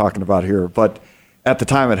what we're talking about here. But at the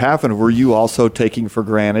time it happened, were you also taking for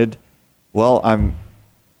granted, well,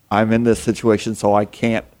 I'm in this situation, so I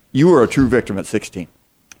can't. You were a true victim at 16.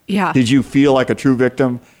 Yeah. Did you feel like a true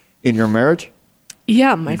victim in your marriage?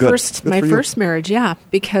 Yeah, my Good. first Good for you. marriage, yeah,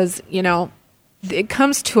 because it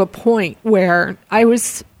comes to a point where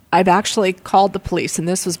I've actually called the police, and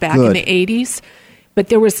this was back in Good. the 80s, but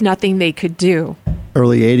there was nothing they could do.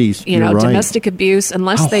 Early 80s. You're right. Domestic abuse,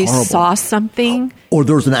 unless How they horrible. saw something. Or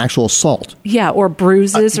there was an actual assault. Yeah, or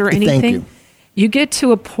bruises or Thank anything. you. You get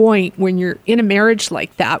to a point when you're in a marriage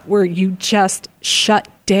like that where you just shut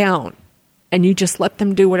down and you just let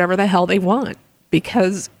them do whatever the hell they want,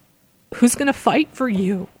 because who's going to fight for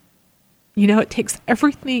you? It takes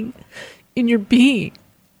everything in your being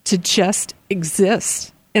to just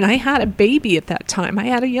exist. And I had a baby at that time. I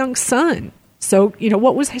had a young son. So,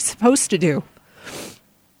 what was I supposed to do?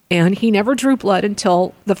 And he never drew blood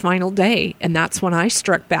until the final day. And that's when I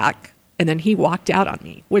struck back. And then he walked out on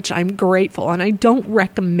me, which I'm grateful. And I don't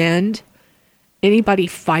recommend anybody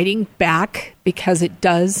fighting back, because it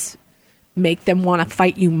does make them want to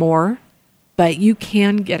fight you more. But you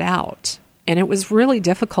can get out. And it was really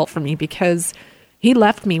difficult for me because he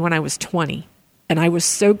left me when I was 20. And I was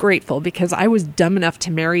so grateful because I was dumb enough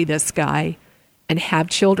to marry this guy and have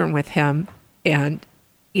children with him. And,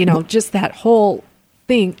 just that whole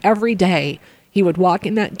thing every day, he would walk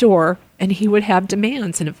in that door and he would have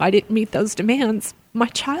demands. And if I didn't meet those demands, my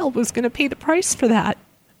child was going to pay the price for that.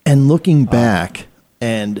 And looking back,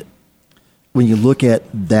 and when you look at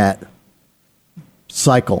that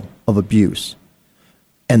cycle of abuse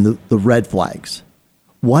and the red flags,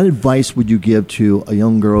 what advice would you give to a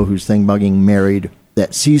young girl who's thinking about getting married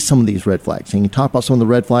that sees some of these red flags? And you talk about some of the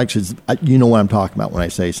red flags. You know what I'm talking about when I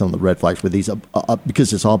say some of the red flags with these,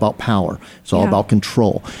 because it's all about power. It's all about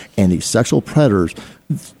control. And these sexual predators,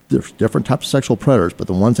 there's different types of sexual predators, but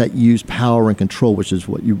the ones that use power and control, which is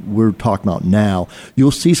what we're talking about now,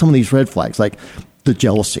 you'll see some of these red flags, like the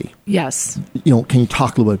jealousy. Yes. Can you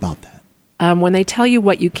talk a little bit about that? When they tell you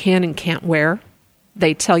what you can and can't wear,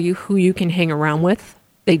 they tell you who you can hang around with.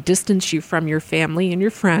 They distance you from your family and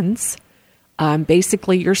your friends.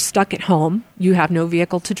 Basically, you're stuck at home. You have no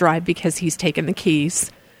vehicle to drive because he's taken the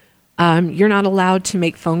keys. You're not allowed to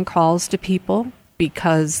make phone calls to people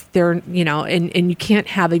because they're, and you can't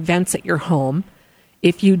have events at your home.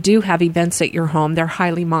 If you do have events at your home, they're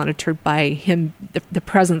highly monitored by him, the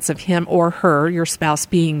presence of him or her, your spouse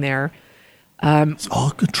being there. It's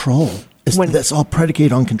all control. That's all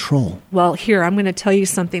predicated on control. Well, here, I'm going to tell you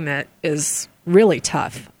something that is really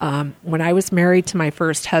tough. When I was married to my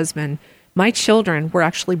first husband, my children were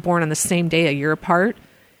actually born on the same day, a year apart.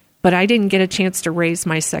 But I didn't get a chance to raise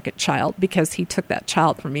my second child because he took that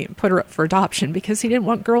child from me and put her up for adoption because he didn't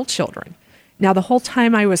want girl children. Now, the whole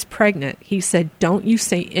time I was pregnant, he said, don't you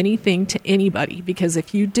say anything to anybody, because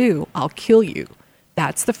if you do, I'll kill you.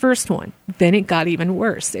 That's the first one. Then it got even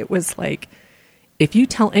worse. It was like, if you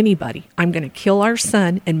tell anybody I'm going to kill our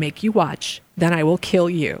son and make you watch, then I will kill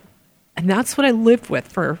you. And that's what I lived with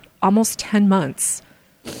for almost 10 months.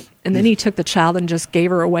 And then he took the child and just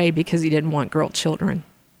gave her away because he didn't want girl children.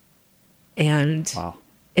 And wow.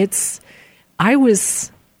 I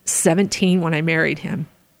was 17 when I married him.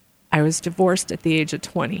 I was divorced at the age of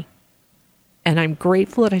 20. And I'm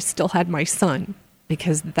grateful that I still had my son,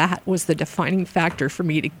 because that was the defining factor for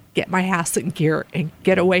me to get my ass in gear and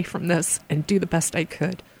get away from this and do the best I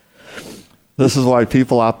could. This is why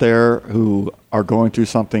people out there who are going through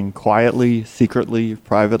something quietly, secretly,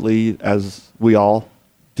 privately, as we all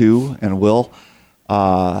do and will,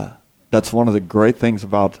 that's one of the great things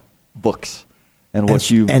about books. And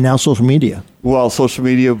now social media. Well, social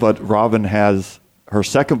media, but Robin has her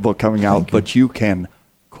second book coming out, but you can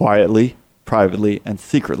quietly, privately, and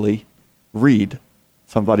secretly read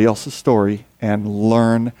somebody else's story and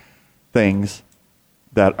learn things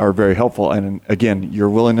that are very helpful. And again, your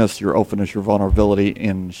willingness, your openness, your vulnerability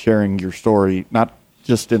in sharing your story, not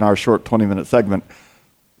just in our short 20-minute segment,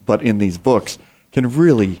 but in these books, can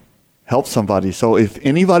really help somebody. So if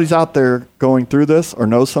anybody's out there going through this or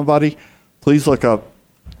knows somebody, please look up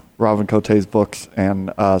Robin Cote's books,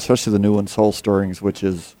 and especially the new one, Soul Stirrings, which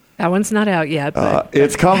is... That one's not out yet. But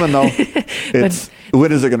it's coming, though.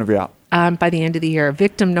 When is it going to be out? By the end of the year.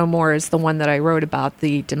 Victim No More is the one that I wrote about,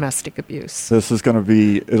 the domestic abuse. This is going to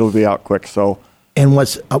be... It'll be out quick, so... And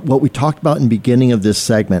what we talked about in the beginning of this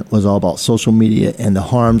segment was all about social media and the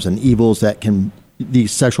harms and evils that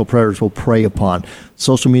these sexual predators will prey upon.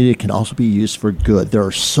 Social media can also be used for good. There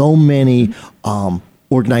are so many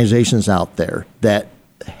organizations out there that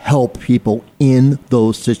help people in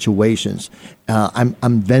those situations.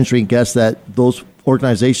 I'm venturing to guess that those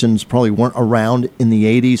organizations probably weren't around in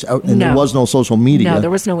the 80s, and there was no social media. No,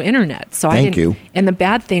 there was no internet. So Thank you. And the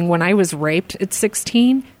bad thing, when I was raped at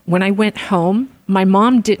 16, when I went home, my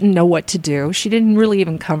mom didn't know what to do. She didn't really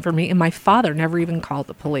even comfort me, and my father never even called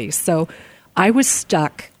the police. So I was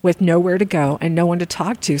stuck with nowhere to go and no one to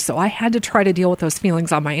talk to. So I had to try to deal with those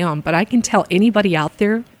feelings on my own. But I can tell anybody out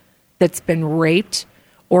there that's been raped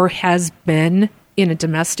or has been in a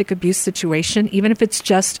domestic abuse situation, even if it's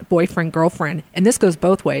just boyfriend, girlfriend, and this goes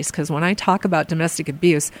both ways, because when I talk about domestic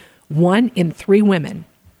abuse, 1 in 3 women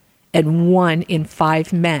and 1 in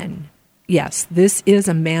 5 men. Yes, this is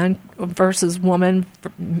a man versus woman,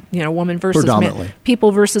 woman versus man,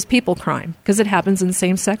 people versus people crime, because it happens in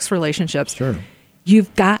same-sex relationships. Sure.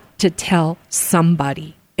 You've got to tell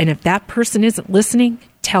somebody. And if that person isn't listening,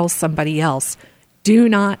 tell somebody else. Do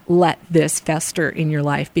not let this fester in your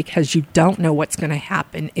life, because you don't know what's going to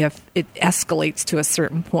happen if it escalates to a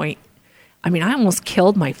certain point. I mean, I almost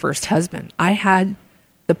killed my first husband. I had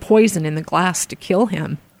the poison in the glass to kill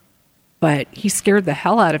him, but he scared the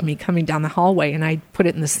hell out of me coming down the hallway, and I put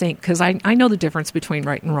it in the sink because I know the difference between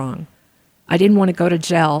right and wrong. I didn't want to go to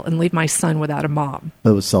jail and leave my son without a mom. It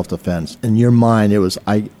was self-defense. In your mind, it's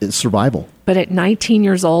survival. But at 19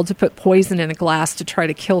 years old, to put poison in a glass to try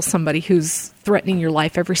to kill somebody who's threatening your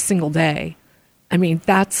life every single day, I mean,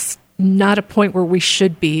 that's not a point where we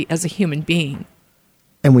should be as a human being.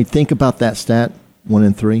 And we think about that stat, 1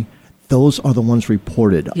 in 3. Those are the ones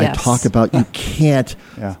reported. Yes. I talk about you can't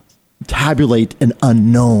tabulate an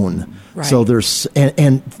unknown. Right. So there's...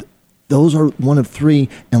 and those are 1 of 3,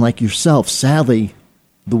 and like yourself, sadly,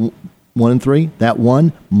 the 1 in 3, that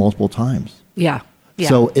one, multiple times. Yeah.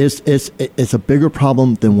 So it's a bigger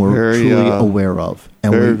problem than we're truly aware of.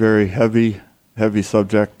 And very heavy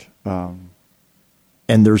subject. And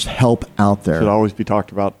there's help out there. Should always be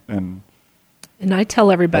talked about. And I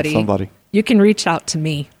tell everybody, you can reach out to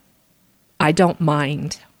me. I don't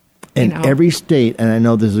mind. And every state, and I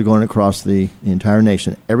know this is going across the entire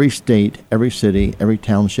nation, every state, every city, every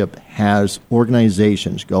township has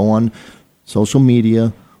organizations. Go on social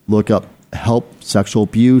media, look up help sexual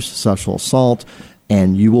abuse, sexual assault,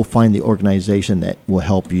 and you will find the organization that will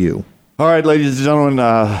help you. All right, ladies and gentlemen,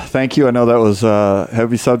 thank you. I know that was a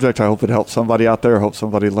heavy subject. I hope it helped somebody out there. I hope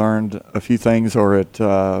somebody learned a few things, or it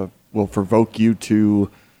will provoke you to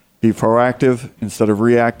be proactive instead of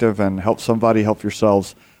reactive, and help somebody, help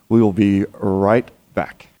yourselves. We will be right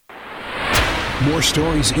back. More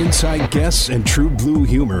stories, inside guests, and true blue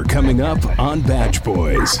humor coming up on Badge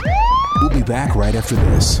Boys. We'll be back right after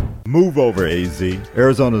this. Move over, AZ.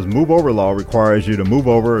 Arizona's move over law requires you to move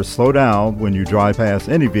over or slow down when you drive past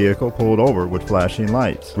any vehicle pulled over with flashing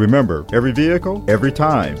lights. Remember, every vehicle, every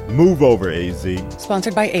time. Move over, AZ.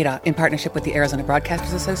 Sponsored by ADA in partnership with the Arizona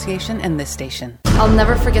Broadcasters Association and this station. I'll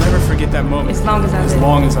never forget that moment. As long as I live. As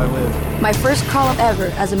long as I live. My first call ever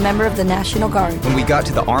as a member of the National Guard. When we got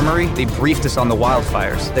to the armory, they briefed us on the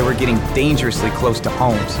wildfires. They were getting dangerously close to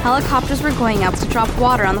homes. Helicopters were going out to drop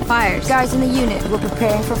water on the fires. Guys in the unit were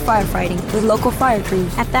preparing for firefighting with local fire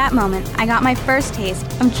crews. At that moment, I got my first taste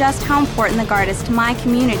of just how important the Guard is to my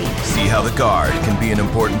community. See how the Guard can be an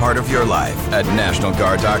important part of your life at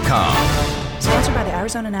NationalGuard.com. Sponsored by the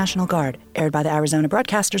Arizona National Guard. Aired by the Arizona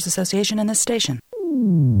Broadcasters Association and this station.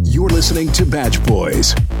 You're listening to Badge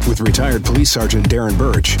Boys with retired Police Sergeant Darren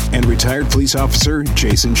Birch and retired Police Officer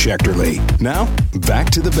Jason Schechterly. Now, back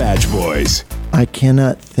to the Badge Boys. I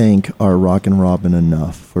cannot thank our Rockin' Robin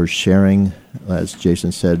enough for sharing, as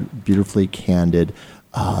Jason said, beautifully candid,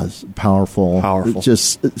 powerful.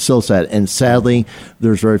 Just so sad. And sadly,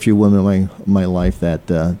 there's very few women in my life that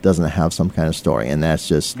doesn't have some kind of story, and that's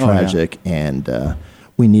just tragic. And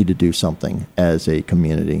we need to do something as a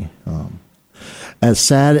community. As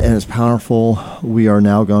sad and as powerful, we are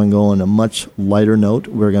now going to go on a much lighter note.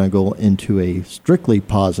 We're going to go into a strictly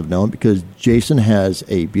positive note because Jason has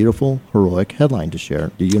a beautiful, heroic headline to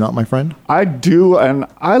share. Do you not, my friend? I do, and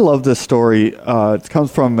I love this story. It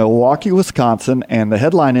comes from Milwaukee, Wisconsin, and the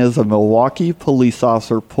headline is, a Milwaukee police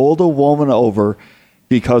officer pulled a woman over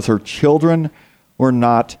because her children were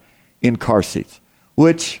not in car seats,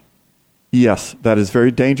 which, yes, that is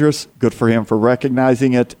very dangerous. Good for him for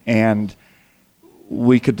recognizing it, and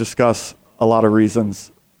we could discuss a lot of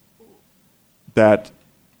reasons that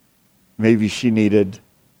maybe she needed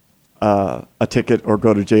a ticket or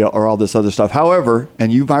go to jail or all this other stuff. However,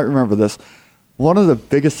 and you might remember this, one of the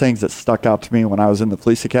biggest things that stuck out to me when I was in the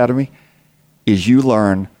police academy is you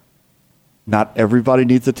learn not everybody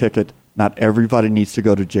needs a ticket, not everybody needs to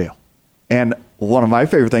go to jail. And one of my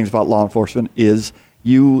favorite things about law enforcement is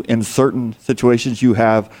you, in certain situations, you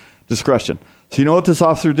have discretion. So you know what this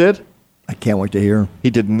officer did? I can't wait to hear. He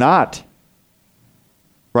did not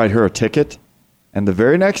write her a ticket. And the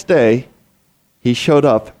very next day, he showed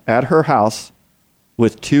up at her house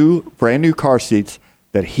with 2 brand new car seats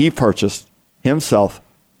that he purchased himself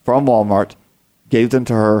from Walmart, gave them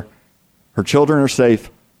to her. Her children are safe.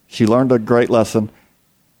 She learned a great lesson,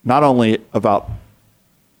 not only about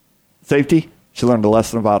safety, she learned a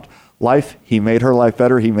lesson about life. He made her life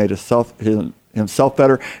better. He made himself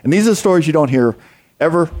better. And these are stories you don't hear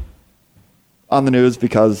ever on the news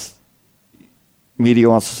because media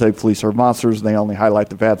wants to say police are monsters and they only highlight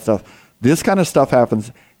the bad stuff. This kind of stuff happens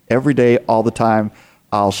every day, all the time.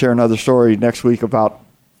 I'll share another story next week about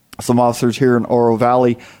some officers here in Oro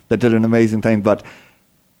Valley that did an amazing thing. But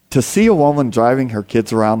to see a woman driving her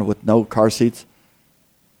kids around with no car seats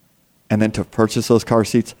and then to purchase those car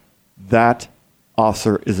seats, that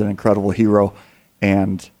officer is an incredible hero.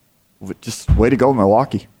 And just way to go,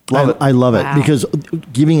 Milwaukee. I love it because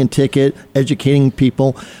giving a ticket, educating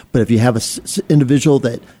people. But if you have an individual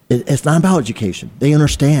that it's not about education, they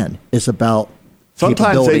understand. It's about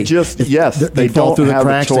sometimes they just they fall don't through the have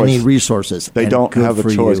cracks. a choice. They need resources. They don't have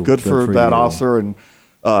a choice. You. Good for that officer, and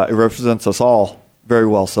it represents us all very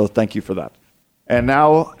well. So thank you for that. And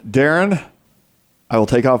now, Darren, I will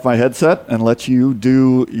take off my headset and let you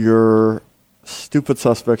do your stupid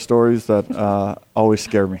suspect stories that always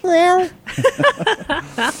scare me.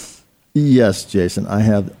 Yes, Jason, I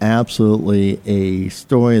have absolutely a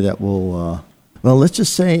story that will, let's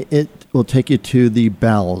just say it will take you to the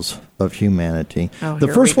bowels of humanity.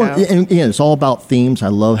 The first one, and again, it's all about themes. I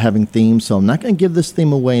love having themes, so I'm not going to give this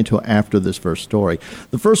theme away until after this first story.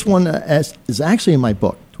 The first one is actually in my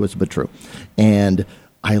book, Twisted But True, and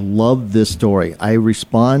I love this story. I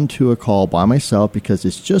respond to a call by myself because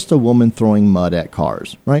it's just a woman throwing mud at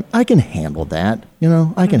cars, right? I can handle that.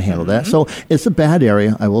 I can handle that. So it's a bad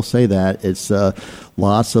area. I will say that. It's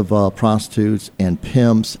lots of prostitutes and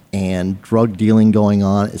pimps and drug dealing going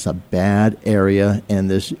on. It's a bad area. And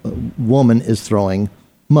this woman is throwing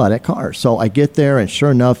mud at cars. So I get there, and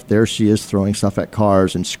sure enough, there she is throwing stuff at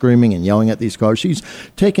cars and screaming and yelling at these cars. She's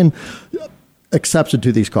taken exception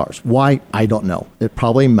to these cars. Why? I don't know. It's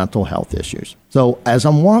probably mental health issues. So as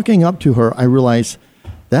I'm walking up to her, I realize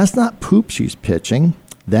that's not poop she's pitching.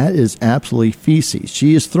 That is absolutely feces.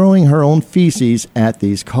 She is throwing her own feces at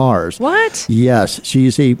these cars. What? Yes,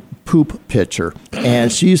 she's a poop pitcher,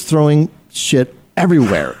 and she's throwing shit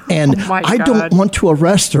everywhere. And I don't want to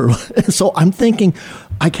arrest her. So I'm thinking,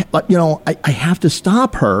 I have to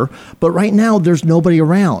stop her. But right now, there's nobody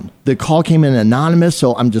around. The call came in anonymous,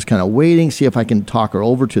 so I'm just kind of waiting, see if I can talk her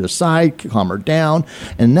over to the side, calm her down.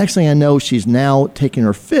 And next thing I know, she's now taking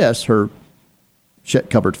her fist, her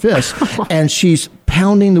shit-covered fist, and she's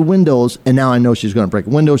pounding the windows, and now I know she's going to break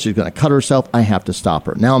a window, she's going to cut herself. I have to stop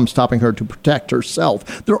her. Now I'm stopping her to protect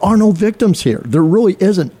herself. There are no victims here. There really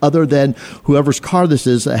isn't, other than whoever's car this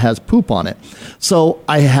is that has poop on it. So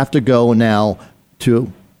I have to go now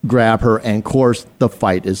to grab her, and of course, the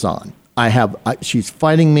fight is on. She's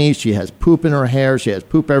fighting me. She has poop in her hair. She has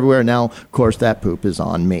poop everywhere. Now, of course, that poop is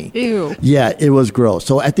on me. Ew. Yeah, it was gross.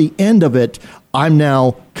 So at the end of it, I'm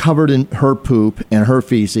now covered in her poop and her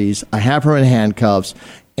feces. I have her in handcuffs.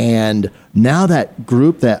 And now that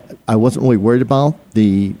group that I wasn't really worried about,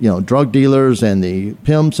 the drug dealers and the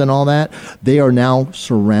pimps and all that, they are now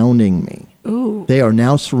surrounding me. Ooh. They are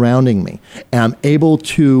now surrounding me. And I'm able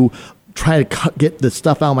to try to get the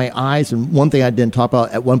stuff out of my eyes. And one thing I didn't talk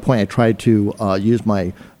about, at one point I tried to use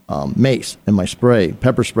my mace and my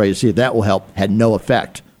pepper spray to see if that will help. Had no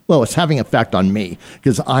effect. Well, it's having effect on me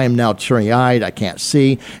because I am now teary-eyed. I can't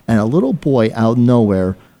see. And a little boy out of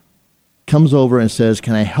nowhere comes over and says,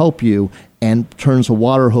 "Can I help you?" and turns a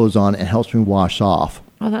water hose on and helps me wash off.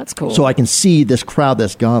 Oh, that's cool. So I can see this crowd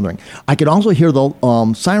that's gathering. I could also hear the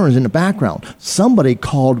sirens in the background. Somebody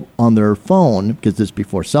called on their phone, because this is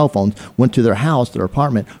before cell phones, went to their house, their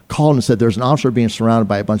apartment, called and said there's an officer being surrounded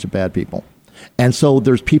by a bunch of bad people. And so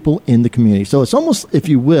there's people in the community. So it's almost, if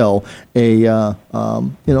you will, a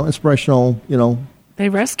inspirational, They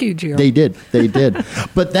rescued you. They did.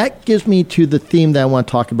 But that gives me to the theme that I want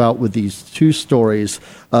to talk about with these two stories.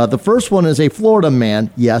 The first one is a Florida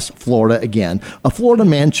man. Yes, Florida again. A Florida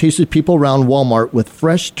man chases people around Walmart with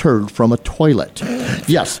fresh turd from a toilet.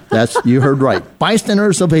 Yes, you heard right.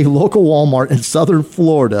 Bystanders of a local Walmart in southern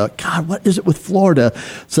Florida. God, what is it with Florida?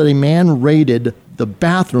 Said a man raided the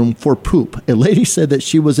bathroom for poop. A lady said that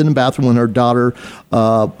she was in the bathroom when her daughter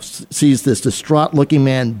sees this distraught-looking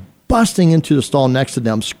man busting into the stall next to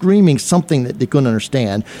them, screaming something that they couldn't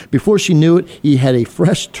understand. Before she knew it, he had a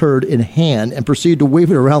fresh turd in hand and proceeded to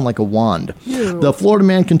wave it around like a wand. Ew. The Florida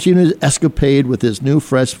man continued his escapade with his new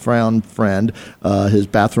fresh found friend, his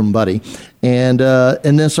bathroom buddy, and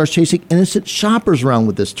then starts chasing innocent shoppers around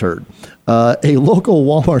with this turd. A local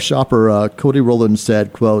Walmart shopper, Cody Rowland,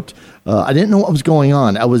 said, quote, "I didn't know what was going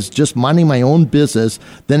on. I was just minding my own business.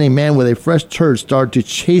 Then a man with a fresh turd started to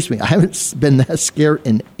chase me. I haven't been that scared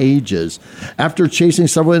in ages." After chasing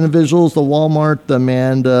several individuals, the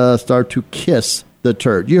man started to kiss the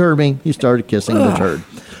turd. You heard me. He started kissing the turd.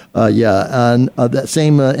 And that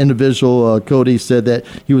same individual, Cody, said that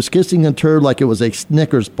he was kissing the turd like it was a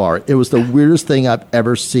Snickers bar. It was the weirdest thing I've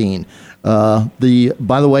ever seen. By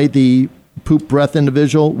the way, the poop breath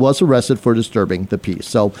individual was arrested for disturbing the peace.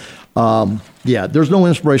 So, there's no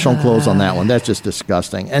inspirational close on that one. That's just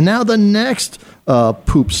disgusting. And now the next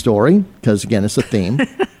poop story, because again, it's a theme.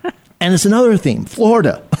 And it's another theme,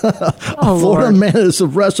 Florida. A Florida man is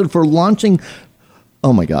arrested for launching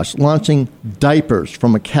diapers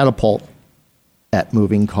from a catapult at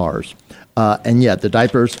moving cars. The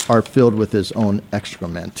diapers are filled with his own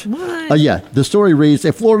excrement. What? The story reads,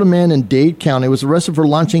 a Florida man in Dade County was arrested for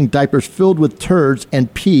launching diapers filled with turds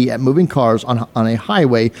and pee at moving cars on a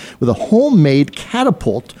highway with a homemade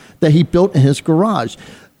catapult that he built in his garage.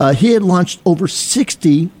 He had launched over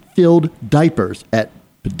 60 filled diapers at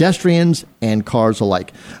pedestrians and cars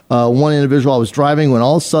alike. One individual, I was driving when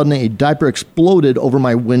all of a sudden a diaper exploded over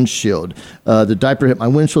my windshield. The diaper hit my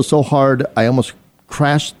windshield so hard I almost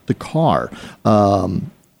crashed the car.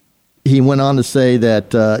 He went on to say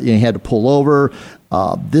that he had to pull over.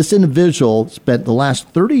 This individual spent the last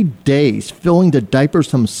 30 days filling the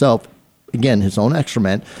diapers himself, again, his own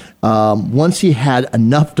excrement. Once he had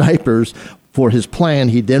enough diapers for his plan,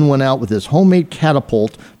 he then went out with his homemade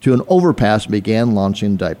catapult to an overpass and began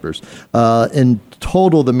launching diapers. In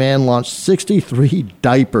total, the man launched 63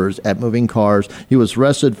 diapers at moving cars. He was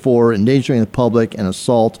arrested for endangering the public and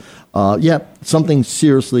assault. Something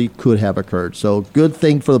seriously could have occurred. So good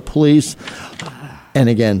thing for the police. And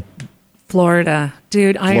again, Florida.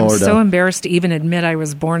 Dude, I am so embarrassed to even admit I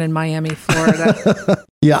was born in Miami, Florida.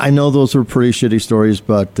 Yeah, I know those are pretty shitty stories,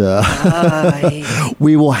 but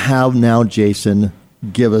we will have now Jason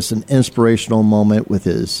give us an inspirational moment with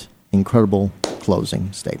his incredible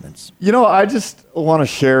closing statements. I just want to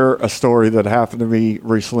share a story that happened to me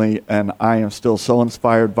recently, and I am still so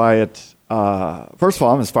inspired by it. First of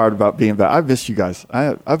all, I'm inspired about being back. I've missed you guys.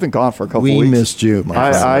 I've been gone for a couple weeks. We missed you,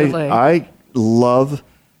 my friend. I love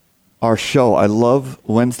our show. I love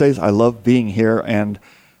Wednesdays. I love being here, and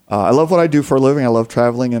I love what I do for a living. I love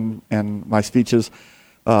traveling and my speeches.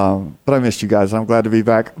 But I missed you guys. I'm glad to be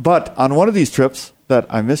back. But on one of these trips that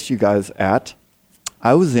I missed you guys at,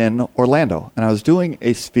 I was in Orlando, and I was doing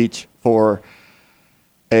a speech for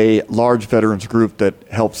a large veterans group that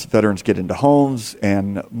helps veterans get into homes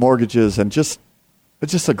and mortgages, and it's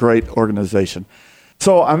just a great organization.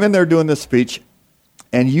 So I'm in there doing this speech,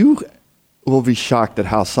 and you will be shocked at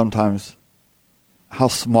how small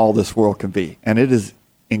this world can be. And it is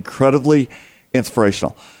incredibly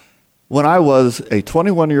inspirational. When I was a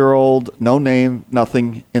 21-year-old, no name,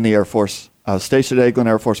 nothing in the Air Force, I was stationed at Eglin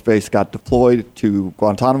Air Force Base, got deployed to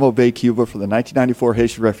Guantanamo Bay, Cuba for the 1994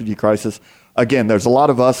 Haitian refugee crisis. Again, there's a lot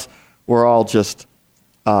of us. We're all just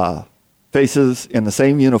faces in the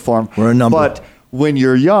same uniform. We're a number. But when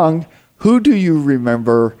you're young, who do you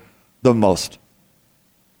remember the most?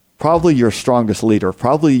 Probably your strongest leader,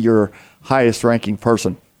 probably your highest ranking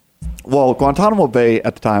person. Well, Guantanamo Bay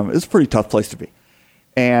at the time is a pretty tough place to be.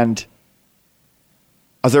 And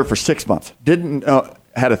I was there for 6 months.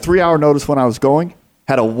 Had a 3-hour notice when I was going.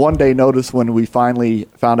 Had a 1-day notice when we finally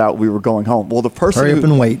found out we were going home. Well, the person Hurry up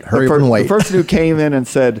and wait. The person who came in and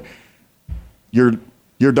said, "You're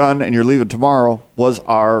done and you're leaving tomorrow," was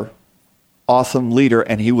our awesome leader,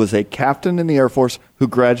 and he was a captain in the Air Force who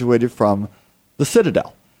graduated from the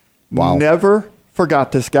Citadel. Wow! Never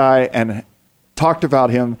forgot this guy and talked about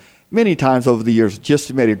him many times over the years.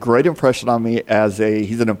 Just made a great impression on me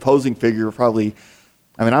he's an imposing figure. Probably,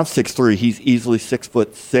 I'm 6'3". He's easily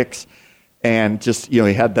 6'6". And just, he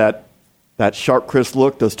had that sharp, crisp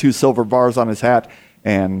look, those 2 silver bars on his hat.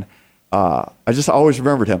 And I just always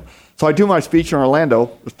remembered him. So I do my speech in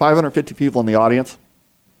Orlando. There's 550 people in the audience.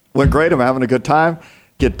 Went great. I'm having a good time.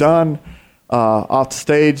 Get done. Off the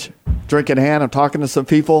stage, drink in hand. I'm talking to some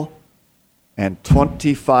people. And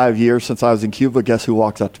 25 years since I was in Cuba, guess who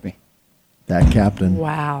walks up to me? That captain.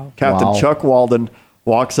 Wow. Captain Chuck Walden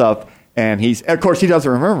walks up. And of course, he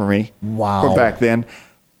doesn't remember me from back then.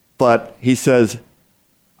 But he says,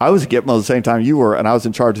 "I was at Gitmo the same time you were, and I was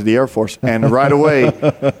in charge of the Air Force." And right away,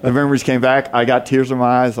 the memories came back. I got tears in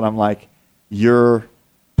my eyes, and I'm like, you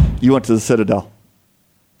went to the Citadel,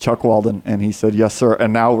 Chuck Walden. And he said, "Yes, sir."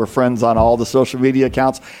 And now we're friends on all the social media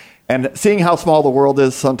accounts. And seeing how small the world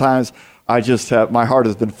is, sometimes my heart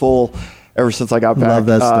has been full ever since I got back. Love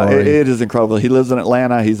that story. It is incredible. He lives in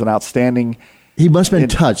Atlanta. He's an outstanding... He must have been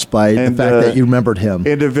touched by the fact that you remembered him.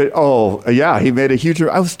 He made a huge...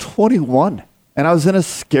 I was 21, and I was in a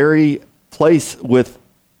scary place with...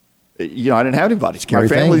 I didn't have anybody. My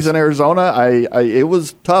family's in Arizona. It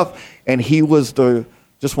was tough, and he was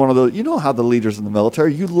just one of the... You know how the leaders in the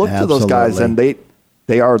military, you look to those guys, and they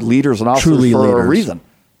are leaders and officers Truly for leaders. A reason.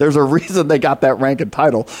 There's a reason they got that rank and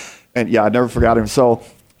title. And, I never forgot him. So,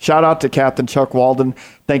 shout out to Captain Chuck Walden.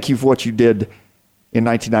 Thank you for what you did in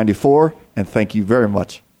 1994, and thank you very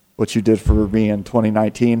much what you did for me in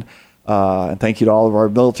 2019. And thank you to all of our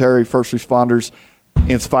military, first responders,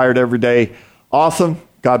 inspired every day. Awesome.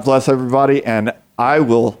 God bless everybody. And I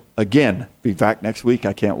will, again, be back next week.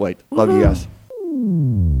 I can't wait. Love you guys.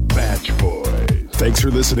 Badge Boys. Thanks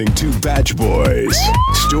for listening to Badge Boys.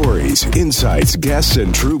 Stories, insights, guests,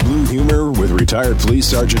 and true blue humor with retired Police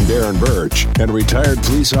Sergeant Darren Birch and retired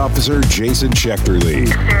Police Officer Jason Schechterly.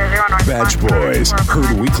 Badge Boys,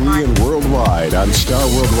 heard weekly and worldwide on Star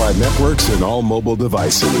Worldwide Networks and all mobile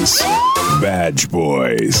devices. Badge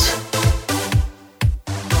Boys.